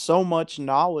though. There's so much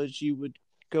knowledge you would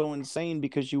go insane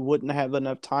because you wouldn't have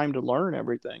enough time to learn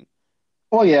everything.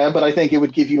 Well, yeah, but I think it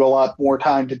would give you a lot more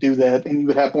time to do that, and you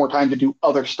would have more time to do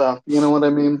other stuff. You know what I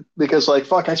mean? Because like,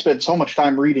 fuck, I spent so much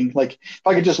time reading. Like, if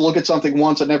I could just look at something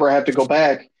once and never have to go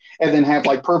back, and then have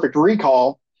like perfect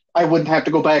recall, I wouldn't have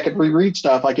to go back and reread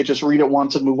stuff. I could just read it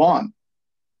once and move on,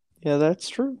 Yeah, that's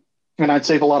true. and I'd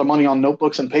save a lot of money on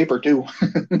notebooks and paper too. I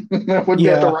wouldn't have to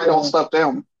Yeah, write all stuff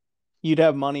down, you'd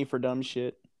have money for dumb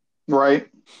shit. right?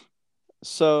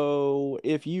 So,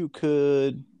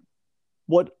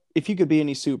 what if you could be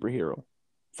any superhero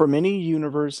from any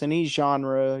universe, any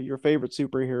genre, your favorite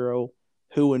superhero,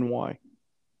 who and why?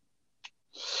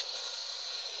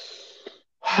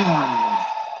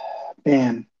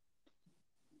 Man,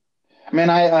 man,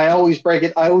 I always break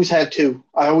it. I always have two.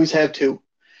 I always have two.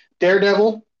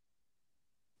 Daredevil,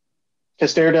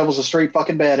 because Daredevil's a straight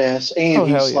fucking badass, Oh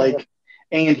hell yeah.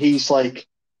 and he's like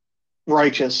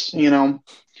righteous, you know.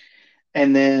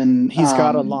 And then, He's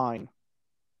got a line.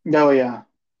 oh yeah,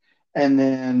 and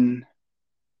then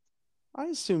I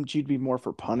assumed you'd be more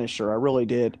for Punisher. I really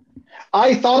did.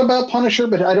 I thought about Punisher,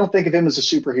 but I don't think of him as a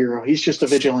superhero. He's just a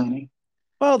vigilante,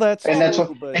 Well, that's and that's what,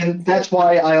 true, but and that's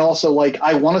why I also like.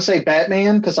 I want to say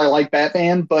Batman because I like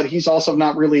Batman, but he's also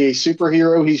not really a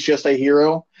superhero. He's just a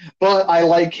hero. But I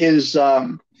like his.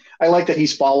 I like that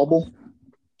he's followable.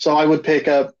 So I would pick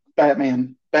up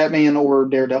Batman or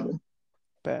Daredevil.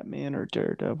 Batman or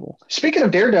Daredevil. Speaking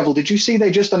of Daredevil, did you see they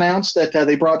just announced that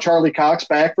they brought Charlie Cox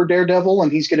back for Daredevil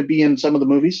and he's going to be in some of the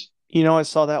movies? You know, I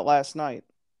saw that last night.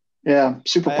 Yeah,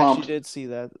 super I actually pumped. did see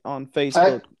that on I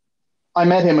Facebook. I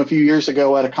met him a few years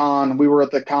ago at a con. We were at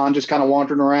the con just kind of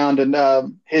wandering around,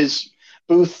 and his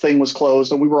booth thing was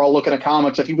closed, and we were all looking at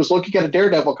comics. And he was looking at a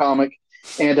Daredevil comic,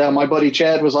 and my buddy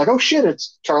Chad was like, "Oh shit,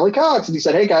 it's Charlie Cox!" And he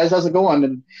said, "Hey guys, how's it going?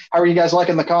 And how are you guys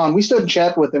liking the con?" We stood and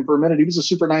chatted with him for a minute. He was a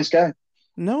super nice guy.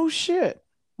 No shit.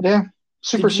 Yeah,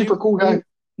 super Did super you cool guy.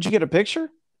 did you get a picture?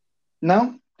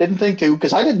 No, didn't think to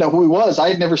because I didn't know who he was. I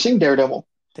had never seen Daredevil.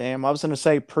 Damn, I was gonna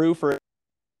say proof or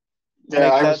Yeah,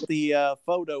 make I that was. the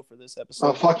photo for this Oh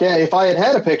episode. fuck yeah! If I had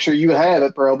had a picture, you would have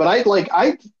it, bro. But I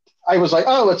was like,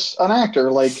 oh, it's an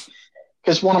actor, like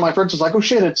because one of my friends was like, oh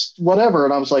shit, it's whatever,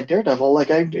 and I was like, Daredevil, like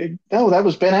no, that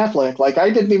was Ben Affleck. Like I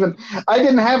didn't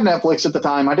have Netflix at the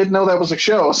time. I didn't know that was a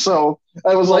show, so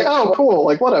I was like, Well, oh cool,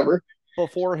 like whatever.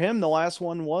 before him, the last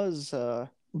one was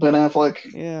Ben Affleck.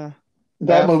 yeah,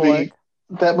 That Affleck. movie,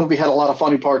 that movie had a lot of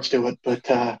funny parts to it, but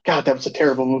God, that was a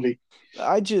terrible movie.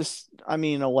 I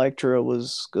mean, Electra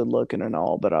was good looking and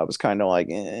all, but I was kind of like,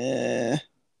 eh.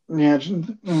 Yeah,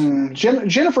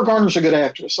 Jennifer Garner's a good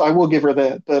actress. I will give her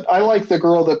that. But I like the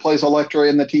girl that plays Elektra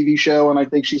in the TV show, and I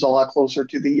think she's a lot closer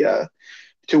to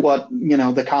what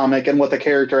the comic and what the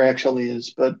character actually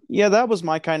is. But Yeah, that was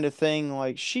my kind of thing.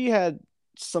 Like, she had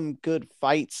some good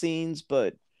fight scenes,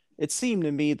 but it seemed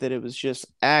to me that it was just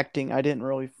acting. I didn't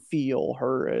really feel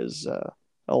her as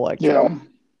Electra. yeah,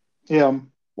 yeah,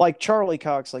 Like Charlie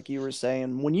Cox, like you were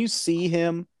saying, when you see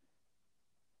him,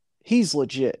 he's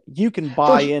legit. You can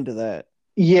buy First, into that.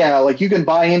 yeah, like you can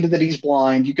buy into that he's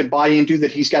blind. You can buy into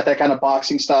that he's got that kind of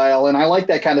boxing style, and I like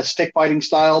that kind of stick fighting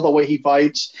style, the way he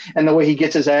fights and the way he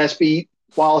gets his ass beat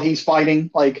while he's fighting.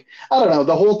 Like I don't know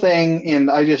the whole thing, and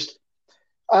I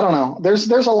don't know. There's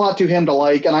a lot to him to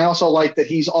like, and I also like that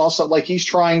he's also like he's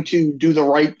trying to do the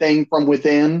right thing from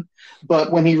within,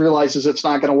 but when he realizes it's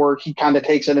not going to work, he kind of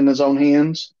takes it in his own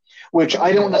hands. Which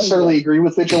I don't necessarily agree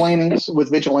with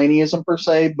vigilantism per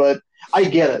se, but I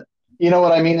get it. You know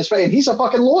what I mean? And he's a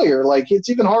fucking lawyer. Like it's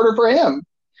even harder for him.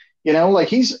 You know, like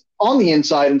he's on the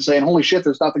inside and saying, "Holy shit,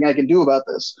 there's nothing I can do about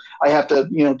this. I have to,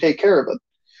 take care of it."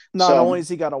 Not So only has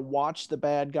he got to watch the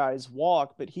bad guys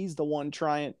walk, but he's the one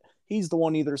trying. He's the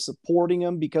one either supporting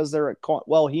them because they're at.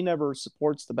 Well, he never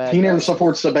supports the bad he never guys,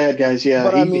 supports the bad guys. Yeah,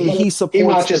 but I mean, he he supports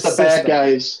watches the the bad system.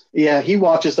 guys. Yeah, he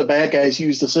watches the bad guys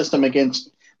use the system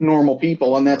against normal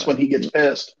people, and that's when Right. he gets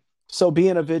pissed. So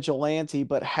being a vigilante,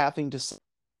 but having to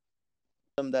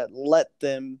them that let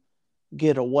them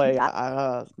get away,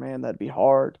 man, that'd be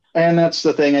hard. And that's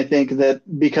the thing. I think that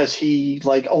because he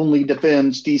like only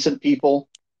defends decent people,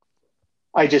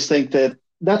 I just think that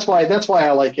that's why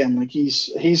I like him. Like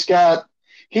he's got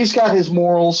his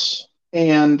morals,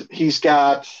 and he's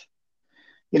got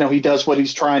he does what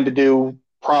he's trying to do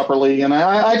properly, and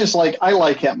I just I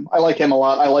like him. I like him a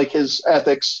lot. I like his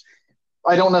ethics.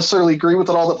 I don't necessarily agree with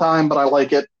it all the time, but I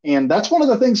like it. And that's one of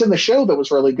the things in the show that was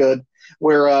really good,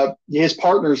 where his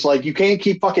partner's like, "You can't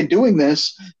keep fucking doing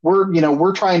this. We're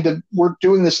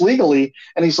doing this legally,"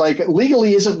 and he's like,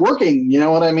 "Legally isn't working." You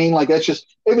know what I mean? Like it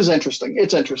was interesting.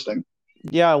 It's interesting.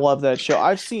 Yeah, I love that show.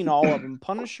 I've seen all of them.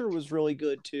 Punisher was really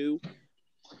good too,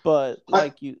 but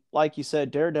I, like you said,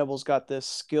 Daredevil's got this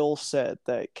skill set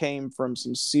that came from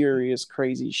some serious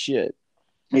crazy shit.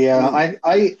 I Yeah,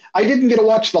 mean, I didn't get to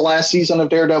watch the last season of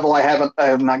Daredevil. I haven't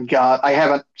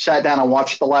sat down and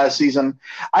watched the last season.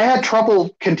 I had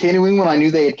trouble continuing when I knew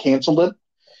they had canceled it,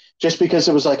 just because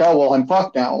it was like, oh well, I'm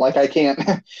fucked now. Like I can't.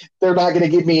 They're not going to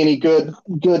give me any good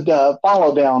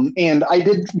follow down. And I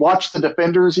did watch the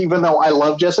Defenders, even though I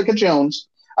love Jessica Jones,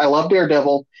 I love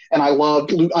Daredevil, and I love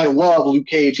Luke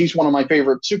Cage. He's one of my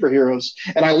favorite superheroes,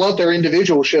 and I love their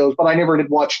individual shows. But I never did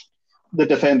watch the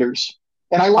Defenders.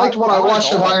 And I liked what I I like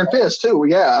watched of all of Iron them. Fist too.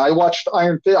 Yeah, I watched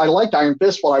Iron Fist. I liked Iron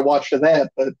Fist while I watched that,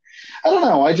 but I don't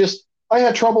know. I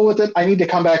had trouble with it. I need to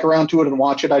come back around to it and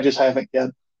watch it. I just haven't yet.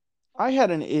 I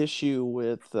had an issue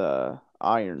with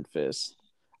Iron Fist.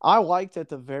 I liked at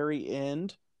the very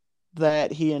end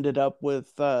that he ended up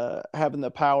with having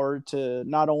the power to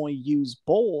not only use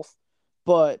both,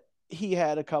 but he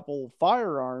had a couple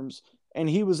firearms and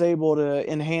he was able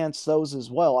to enhance those as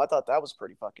well. I thought that was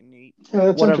pretty fucking neat. Yeah,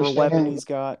 that's Whatever interesting. weapon Yeah. he's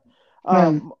got.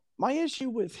 Yeah. My issue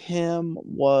with him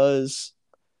was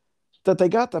that they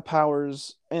got the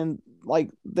powers and like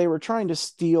they were trying to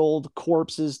steal the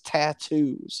corpse's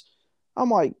tattoos. I'm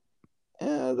like,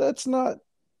 that's not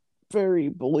very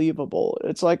believable.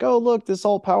 It's like, oh look, this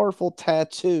all powerful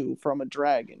tattoo from a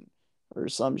dragon or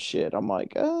some shit. I'm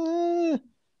like,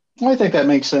 I think that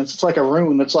makes sense. It's like a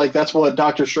rune. It's like that's what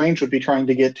Doctor Strange would be trying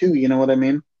to get too. You know what I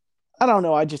mean? I don't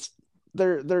know. I just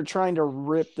they're trying to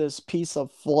rip this piece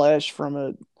of flesh from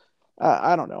a.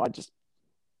 I don't know. I just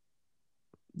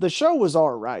the show was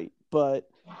all right, but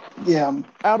Yeah.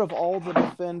 out of all the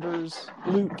defenders,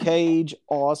 Luke Cage,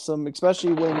 awesome,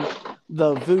 especially when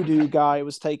the voodoo guy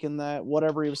was taking that,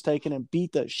 whatever he was taking, and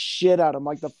beat the shit out of him.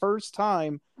 Like the first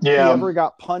time he Yeah. ever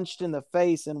got punched in the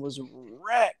face and was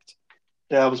wrecked.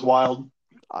 Yeah. It was wild.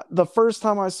 The first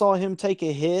time I saw him take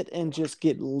a hit and just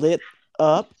get lit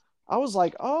up, I was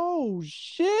like, oh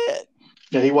shit.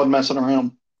 Yeah, he wasn't messing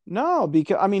around. No,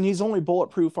 because I mean he's only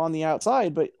bulletproof on the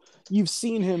outside, but you've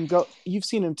seen him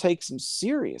take some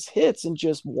serious hits and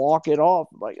just walk it off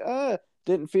like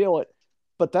didn't feel it.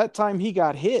 But that time he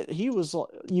got hit,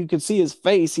 you could see his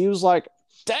face. He was like,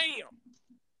 damn,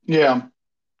 Yeah.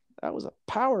 that was a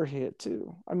power hit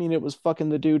too. I mean, it was fucking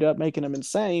the dude up, making him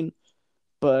insane,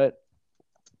 but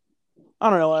I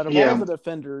don't know, out of all Yeah. the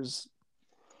defenders,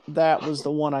 that was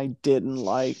the one I didn't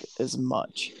like as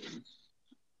much.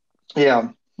 Yeah.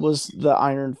 Was the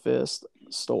Iron Fist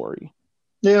story.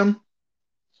 Yeah.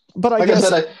 But I Like guess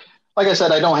I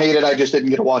said, I don't hate it. I just didn't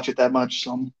get to watch it that much.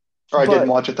 Or I didn't but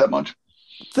watch it that much.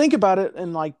 think about it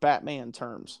in like Batman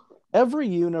terms. Every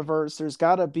universe, there's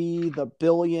got to be the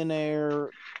billionaire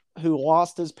who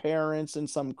lost his parents in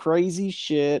some crazy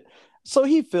shit. So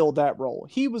he filled that role.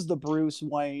 He was the Bruce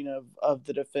Wayne of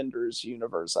the Defenders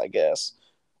universe, I guess,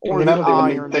 I or mean, I the don't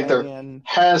even Iron think there Man.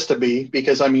 has to be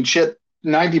because I mean, shit.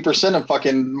 90% of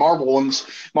fucking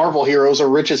Marvel heroes are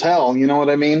rich as hell. You know what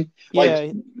I mean?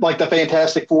 Yeah, Like the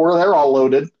Fantastic Four, they're all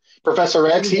loaded. Professor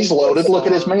X, he's loaded. Look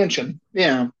at his mansion.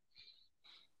 Yeah.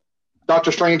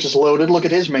 Doctor Strange is loaded. Look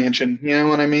at his mansion. You know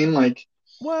what I mean? Like,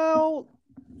 well,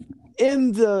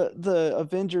 in the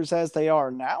Avengers as they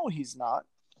are now, he's not.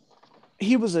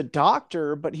 He was a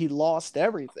doctor, but he lost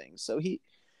everything. So he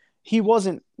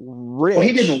wasn't rich. Well,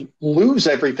 he didn't lose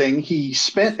everything. He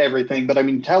spent everything. But I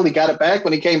mean, hell, he got it back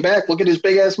when he came back. Look at his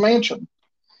big ass mansion.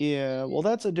 Yeah, well,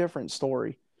 that's a different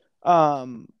story.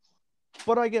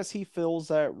 But I guess he fills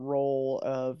that role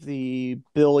of the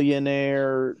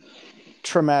billionaire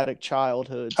traumatic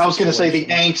childhood. I was going to say the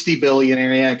angsty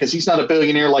billionaire, yeah, because he's not a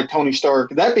billionaire like Tony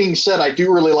Stark. That being said, I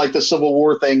do really like the Civil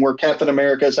War thing where Captain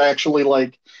America is actually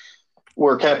like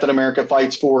where Captain America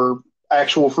fights for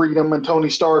actual freedom, and Tony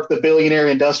Stark, the billionaire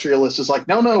industrialist, is like,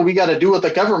 no, we got to do what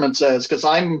the government says because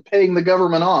I'm paying the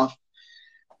government off.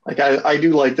 Like I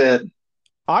do like that.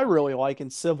 I really like in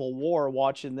Civil War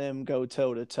watching them go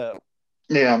toe to toe.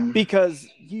 Yeah, because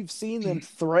you've seen them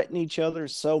threaten each other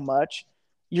so much.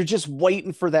 You're just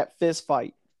waiting for that fist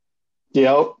fight.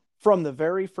 Yep. From the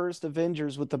very first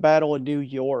Avengers with the Battle of New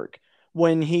York,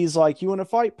 when he's like, you want to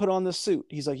fight? Put on the suit.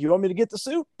 He's like, you want me to get the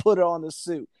suit? Put it on the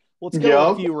suit. Let's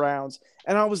go a few rounds.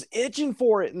 And I was itching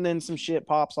for it, and then some shit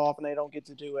pops off, and they don't get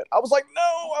to do it. I was like, no,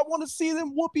 I want to see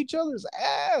them whoop each other's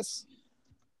ass.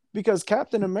 Because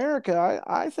Captain America,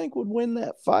 I think, would win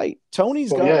that fight. Tony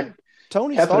Stark's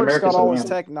got all his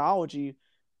technology,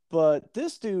 but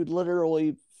this dude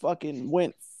literally fucking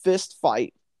went fist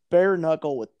fight, bare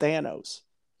knuckle with Thanos.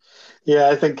 Yeah,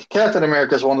 I think Captain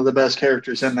America is one of the best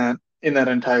characters in that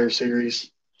entire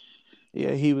series.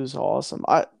 Yeah, he was awesome.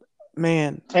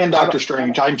 And Doctor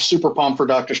Strange. I'm super pumped for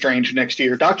Doctor Strange next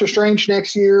year. Doctor Strange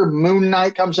next year. Moon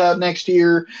Knight comes out next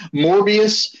year.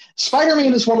 Morbius.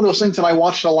 Spider-Man is one of those things that I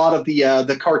watched a lot of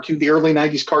the cartoon, the early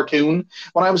 '90s cartoon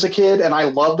when I was a kid, and I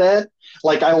love that.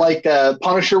 Like I liked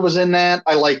Punisher was in that.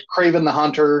 I liked Kraven the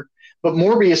Hunter, but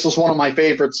Morbius was one of my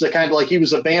favorites. The kind of like he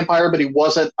was a vampire, but he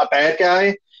wasn't a bad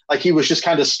guy. Like he was just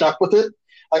kind of stuck with it.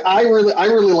 Like I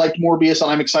really liked Morbius,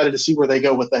 and I'm excited to see where they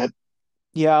go with that.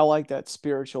 Yeah, I like that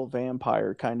spiritual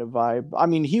vampire kind of vibe. I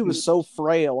mean, he was so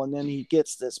frail, and then he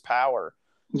gets this power.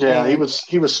 Yeah, and he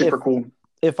was super cool.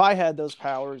 If I had those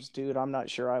powers, dude, I'm not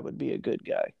sure I would be a good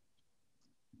guy.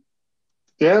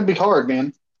 Yeah, it'd be hard,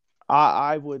 man.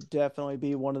 I would definitely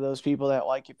be one of those people that,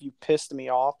 like, if you pissed me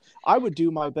off, I would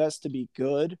do my best to be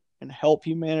good and help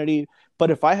humanity.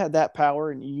 But if I had that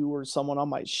power and you were someone on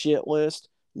my shit list,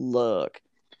 look.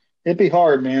 It'd be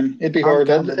hard, man. It'd be hard.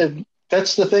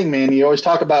 That's the thing, man. You always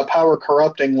talk about power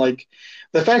corrupting. Like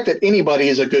the fact that anybody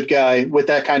is a good guy with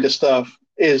that kind of stuff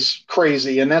is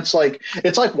crazy. And that's like,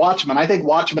 it's like Watchmen. I think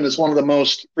Watchmen is one of the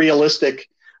most realistic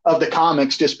of the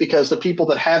comics just because the people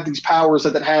that have these powers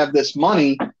that have this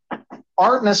money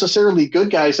aren't necessarily good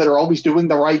guys that are always doing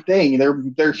the right thing.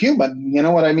 They're human. You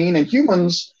know what I mean? And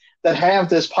humans that have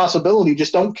this possibility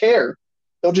just don't care.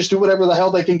 They'll just do whatever the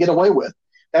hell they can get away with.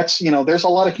 That's, there's a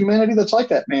lot of humanity that's like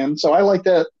that, man. So I like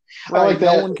that. Right, I like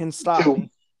that. No one can stop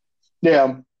me.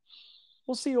 Yeah.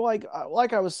 Well, see, like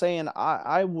I was saying,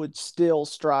 I would still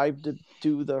strive to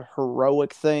do the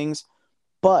heroic things,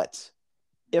 but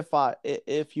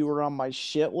if you were on my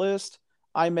shit list,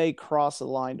 I may cross a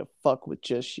line to fuck with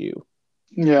just you.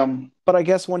 Yeah. But I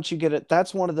guess once you get it,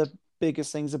 that's one of the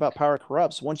biggest things about power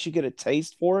corrupts. Once you get a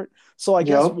taste for it, so I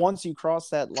guess once you cross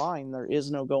that line, there is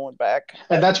no going back.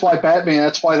 And that's why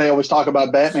that's why they always talk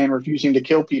about Batman refusing to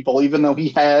kill people, even though he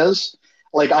has.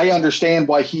 Like, I understand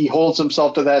why he holds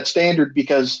himself to that standard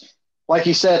because, like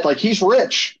he said, like he's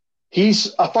rich.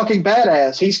 He's a fucking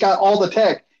badass. He's got all the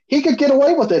tech. He could get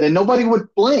away with it and nobody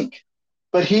would blink.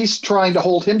 But he's trying to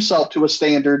hold himself to a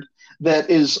standard that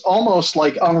is almost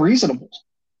like unreasonable.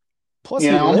 Plus,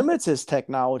 he limits his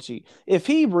technology. If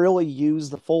he really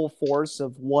used the full force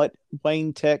of what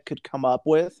Wayne Tech could come up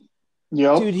with,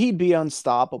 dude, he'd be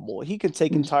unstoppable. He could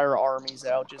take entire armies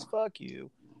out. Just fuck you.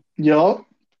 Yep.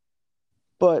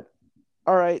 But,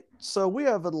 all right, so we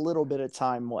have a little bit of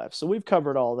time left. So we've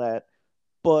covered all that.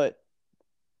 But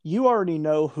you already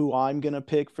know who I'm going to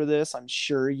pick for this. I'm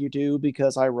sure you do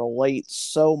because I relate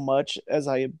so much as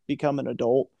I become an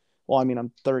adult. Well, I mean,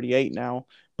 I'm 38 now.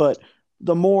 But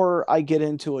the more I get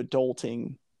into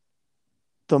adulting,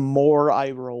 the more I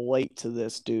relate to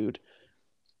this dude.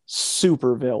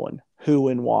 Super villain. Who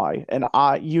and why. And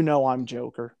I'm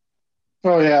Joker.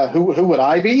 Oh, yeah. Who would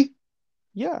I be?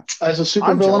 Yeah. As a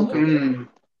super villain?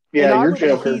 Yeah, you're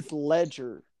Joker. Heath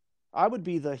Ledger. I would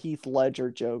be the Heath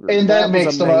Ledger Joker. And that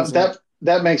makes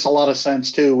a lot of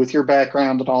sense, too, with your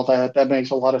background and all that. That makes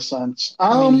a lot of sense.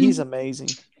 I mean, he's amazing.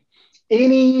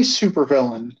 Any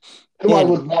supervillain who I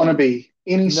would want to be.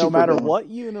 No matter what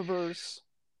universe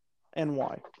and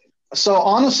why. So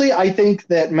honestly, I think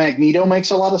that Magneto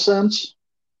makes a lot of sense.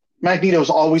 Magneto's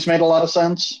always made a lot of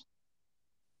sense.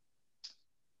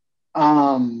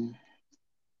 Um,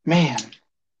 man.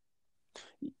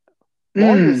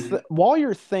 While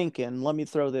you're thinking, let me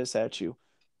throw this at you.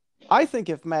 I think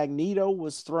if Magneto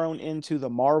was thrown into the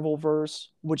Marvel verse,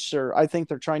 which I think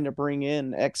they're trying to bring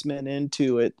in X-Men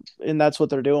into it, and that's what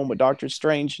they're doing with Doctor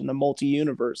Strange in the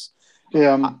multi-universe.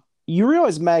 Yeah. You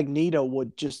realize Magneto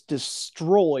would just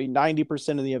destroy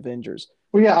 90% of the Avengers.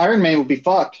 Well, yeah, Iron Man would be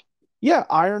fucked. Yeah,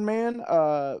 Iron Man,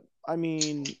 I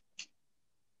mean,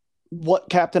 what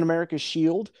Captain America's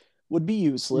shield would be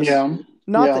useless. Yeah.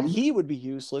 Not that Yeah. he would be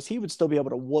useless, he would still be able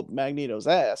to whoop Magneto's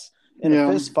ass in a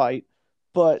Yeah. fist fight,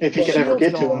 but If the he could ever shield's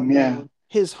get to him, gone. yeah.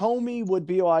 His homie would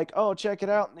be like, "Oh, check it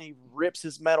out," and he rips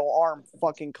his metal arm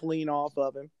fucking clean off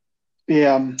of him.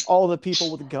 Yeah. All the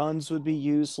people with guns would be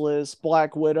useless.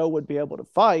 Black Widow would be able to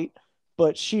fight,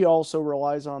 but she also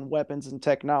relies on weapons and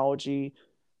technology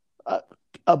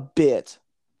a bit.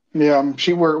 Yeah.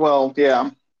 She were well,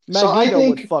 yeah. So I Magneto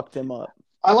would think fuck them up.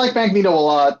 I like Magneto a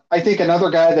lot. I think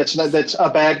another guy that's a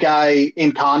bad guy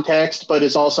in context, but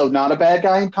is also not a bad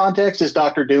guy in context is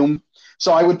Doctor Doom.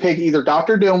 So I would pick either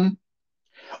Doctor Doom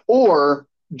or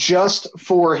just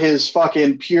for his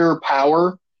fucking pure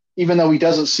power, even though he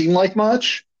doesn't seem like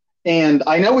much. And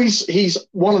I know he's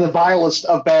one of the vilest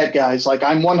of bad guys. Like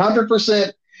I'm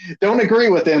 100% don't agree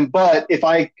with him, but if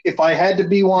I had to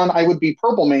be one, I would be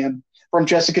Purple Man from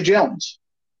Jessica Jones.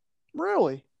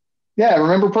 Really? Yeah,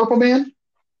 remember Purple Man?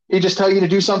 He just tell you to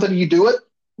do something, and you do it.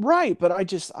 Right, but I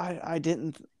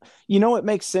didn't. It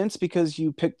makes sense because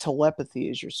you pick telepathy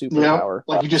as your You know, superpower.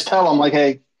 like you just tell him, like,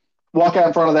 hey, walk out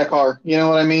in front of that car. You know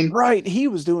what I mean? Right, he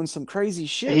was doing some crazy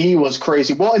shit. He was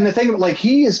crazy. Well, and the thing, like,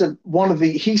 he's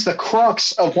the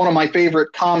crux of one of my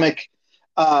favorite comic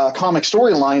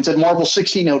storylines in Marvel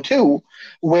 1602,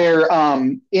 where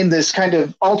in this kind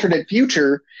of alternate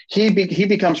future, he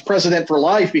becomes president for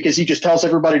life because he just tells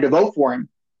everybody to vote for him,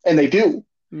 and they do.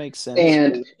 Makes sense.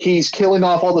 And he's killing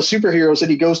off all the superheroes,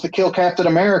 and he goes to kill Captain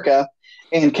America,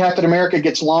 and Captain America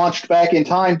gets launched back in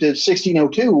time to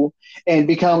 1602 and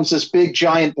becomes this big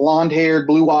giant blonde-haired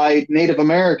blue-eyed Native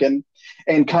American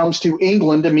and comes to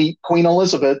England to meet Queen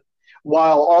Elizabeth,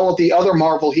 while all of the other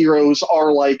Marvel heroes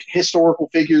are like historical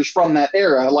figures from that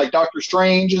era. Like Doctor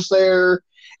Strange is there,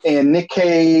 and Nick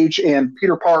Cage and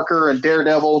Peter Parker and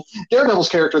Daredevil. Daredevil's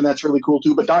character, and that's really cool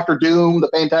too. But Doctor Doom, the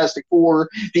Fantastic Four,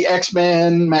 the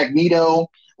X-Men, Magneto,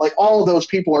 like all of those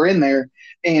people are in there,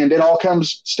 and it all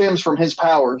stems from his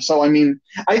power. So I mean,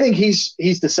 I think he's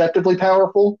deceptively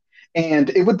powerful,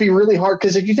 and it would be really hard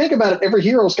because if you think about it, every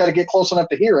hero's got to get close enough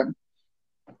to hear him.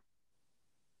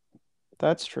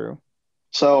 That's true.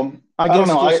 So I don't guess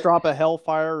know. just drop a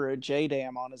Hellfire or a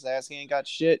J-Dam on his ass. He ain't got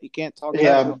shit. He can't talk back to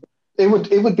Yeah, him.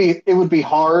 it would be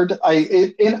hard.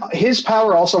 His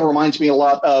power also reminds me a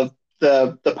lot of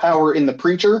the power in the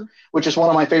Preacher, which is one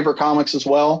of my favorite comics as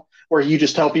well, where you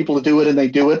just tell people to do it and they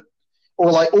do it. Or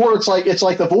it's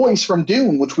like the voice from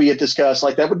Dune, which we had discussed.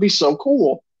 Like that would be so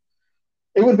cool.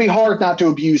 It would be hard not to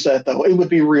abuse that though. It would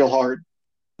be real hard.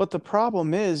 But the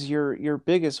problem is your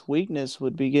biggest weakness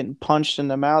would be getting punched in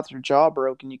the mouth, your jaw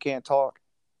broke, and you can't talk.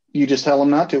 You just tell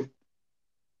them not to.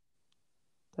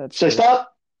 That's Say true.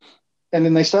 stop, and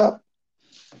then they stop.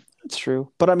 That's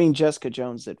true. But I mean, Jessica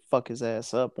Jones did fuck his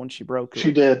ass up when she broke it.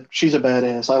 She did. She's a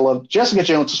badass. I love Jessica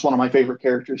Jones is one of my favorite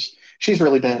characters. She's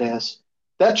really badass.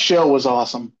 That show was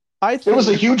awesome. I It was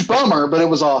a think huge bummer, but it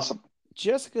was awesome.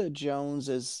 Jessica Jones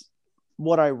is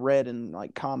what I read in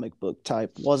like comic book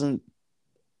type. Wasn't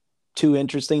too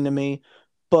interesting to me.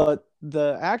 But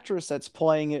the actress that's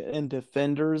playing it in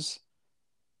Defenders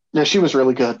Yeah, she was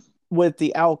really good. with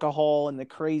the alcohol and the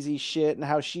crazy shit and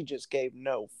how she just gave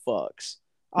no fucks.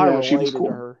 I Yeah, she was related to cool.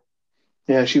 her.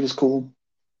 Yeah, she was cool.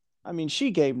 I mean, she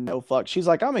gave no fucks. She's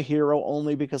like, I'm a hero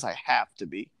only because I have to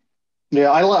be. Yeah,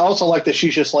 I also like that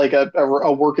she's just like a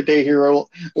workaday hero,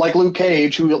 like Luke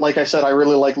Cage, who, like I said, I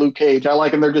really like Luke Cage. I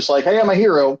like him. They're just like, hey, I'm a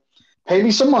hero. Pay me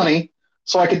some money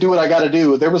so I could do what I got to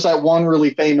do. There was that one really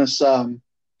famous,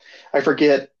 I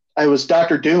forget, it was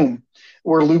Doctor Doom,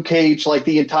 where Luke Cage, like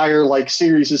the entire like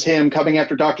series is him coming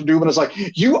after Doctor Doom, and it's like,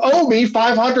 you owe me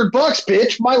 $500,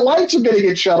 bitch. My lights are gonna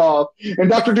get shut off. And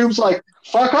Doctor Doom's like,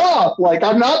 fuck off. Like,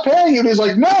 I'm not paying you. And he's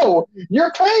like, no,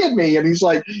 you're paying me. And he's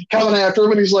like coming after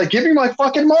him, and he's like, give me my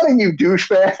fucking money, you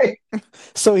douchebag.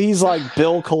 So he's like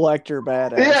Bill Collector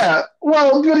badass. Yeah.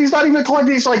 Well, but he's not even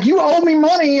collecting. He's like, you owe me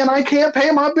money and I can't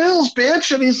pay my bills,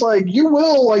 bitch. And he's like, you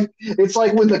will. Like, it's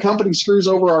like when the company screws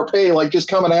over our pay, like just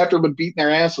coming after them and beating their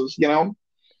asses, you know?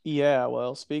 Yeah,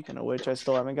 well, speaking of which, I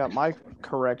still haven't got my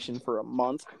correction for a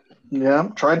month. Yeah,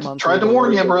 tried monthly to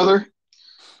warn you, delivery. brother.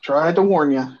 Tried to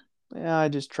warn you. Yeah, I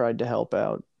just tried to help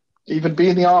out. Even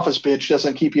being the office bitch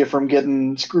doesn't keep you from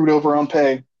getting screwed over on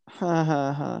pay. Ha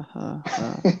ha ha ha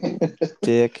ha. You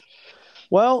dick.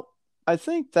 Well, I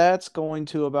think that's going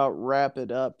to about wrap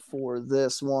it up for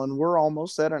this one. We're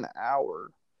almost at an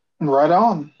hour. Right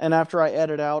on. And after I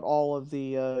edit out all of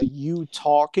the you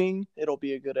talking, it'll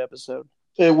be a good episode.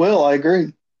 It will, I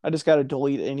agree. I just got to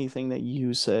delete anything that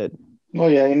you said. Oh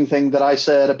yeah, anything that I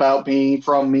said about me,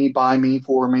 from me, by me,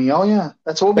 for me. Oh yeah,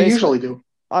 that's what we Basically, usually do.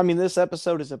 I mean, this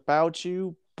episode is about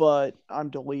you, but I'm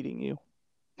deleting you.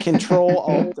 Control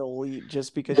Alt Delete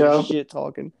just because you're Yep. shit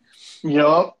talking.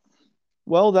 Yep.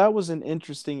 Well, that was an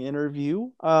interesting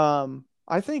interview.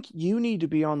 I think you need to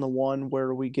be on the one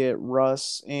where we get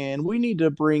Russ, and we need to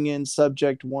bring in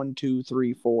subject 1, 2,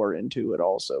 3, 4 into it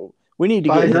also. We need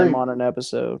to I get him agree. on an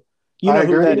episode. You I know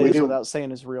who agree. that We is do. without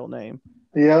saying his real name.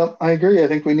 Yep. I agree. I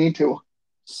think we need to.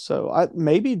 So I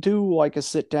maybe do like a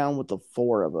sit down with the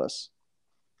four of us.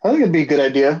 I think it'd be a good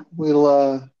idea.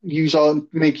 We'll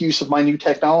make use of my new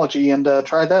technology and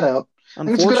try that out. I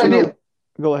think it's a good Unfortunately, idea.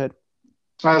 go ahead.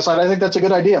 I think that's a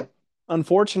good idea.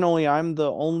 Unfortunately, I'm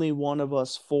the only one of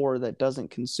us four that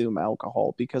doesn't consume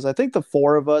alcohol because I think the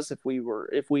four of us, if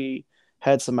we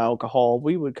had some alcohol,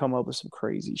 we would come up with some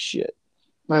crazy shit.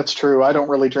 That's true. I don't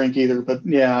really drink either, but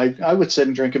yeah, I would sit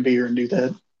and drink a beer and do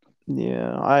that.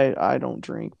 Yeah, I don't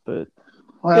drink, but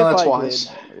Well, if that's I did, wise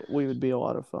we would be a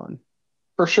lot of fun.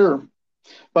 for sure.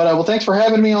 But well, thanks for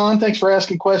having me on. Thanks for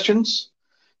asking questions.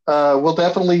 We'll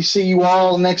definitely see you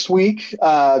all next week.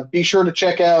 Be sure to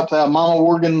check out Mama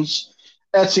Morgan's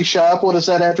Etsy shop. What is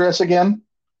that address again?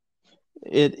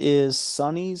 It is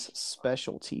Sonny's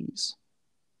Specialties.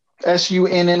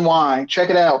 Sunny. Check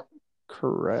it out.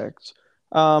 Correct.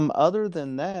 Other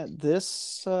than that,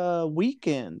 this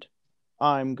weekend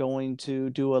I'm going to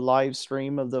do a live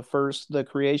stream of the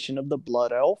creation of the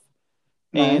Blood Elf,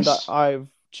 and Nice. I've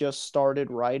just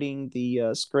started writing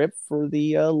the script for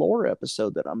the lore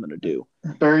episode that I'm going to do.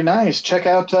 Very nice. Check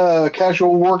out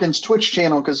Casual Morgan's Twitch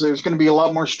channel because there's going to be a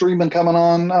lot more streaming coming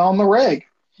on the reg.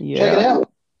 Check it Yeah.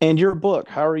 out. And your book,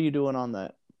 how are you doing on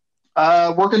that?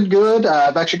 Working good.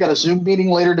 I've actually got a Zoom meeting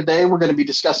later today. We're going to be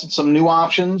discussing some new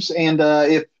options, and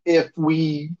if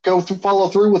we follow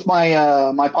through with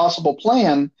my possible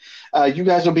plan, you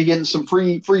guys will be getting some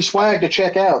free swag to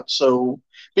check out. So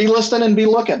be listening and be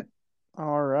looking.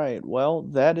 All right. Well,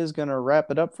 that is going to wrap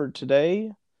it up for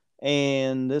today.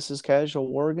 And this is Casual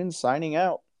Morgan signing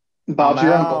out. I'm Bob's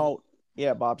your uncle. out.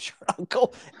 Yeah, Bob's your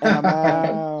uncle. And I'm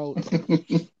out.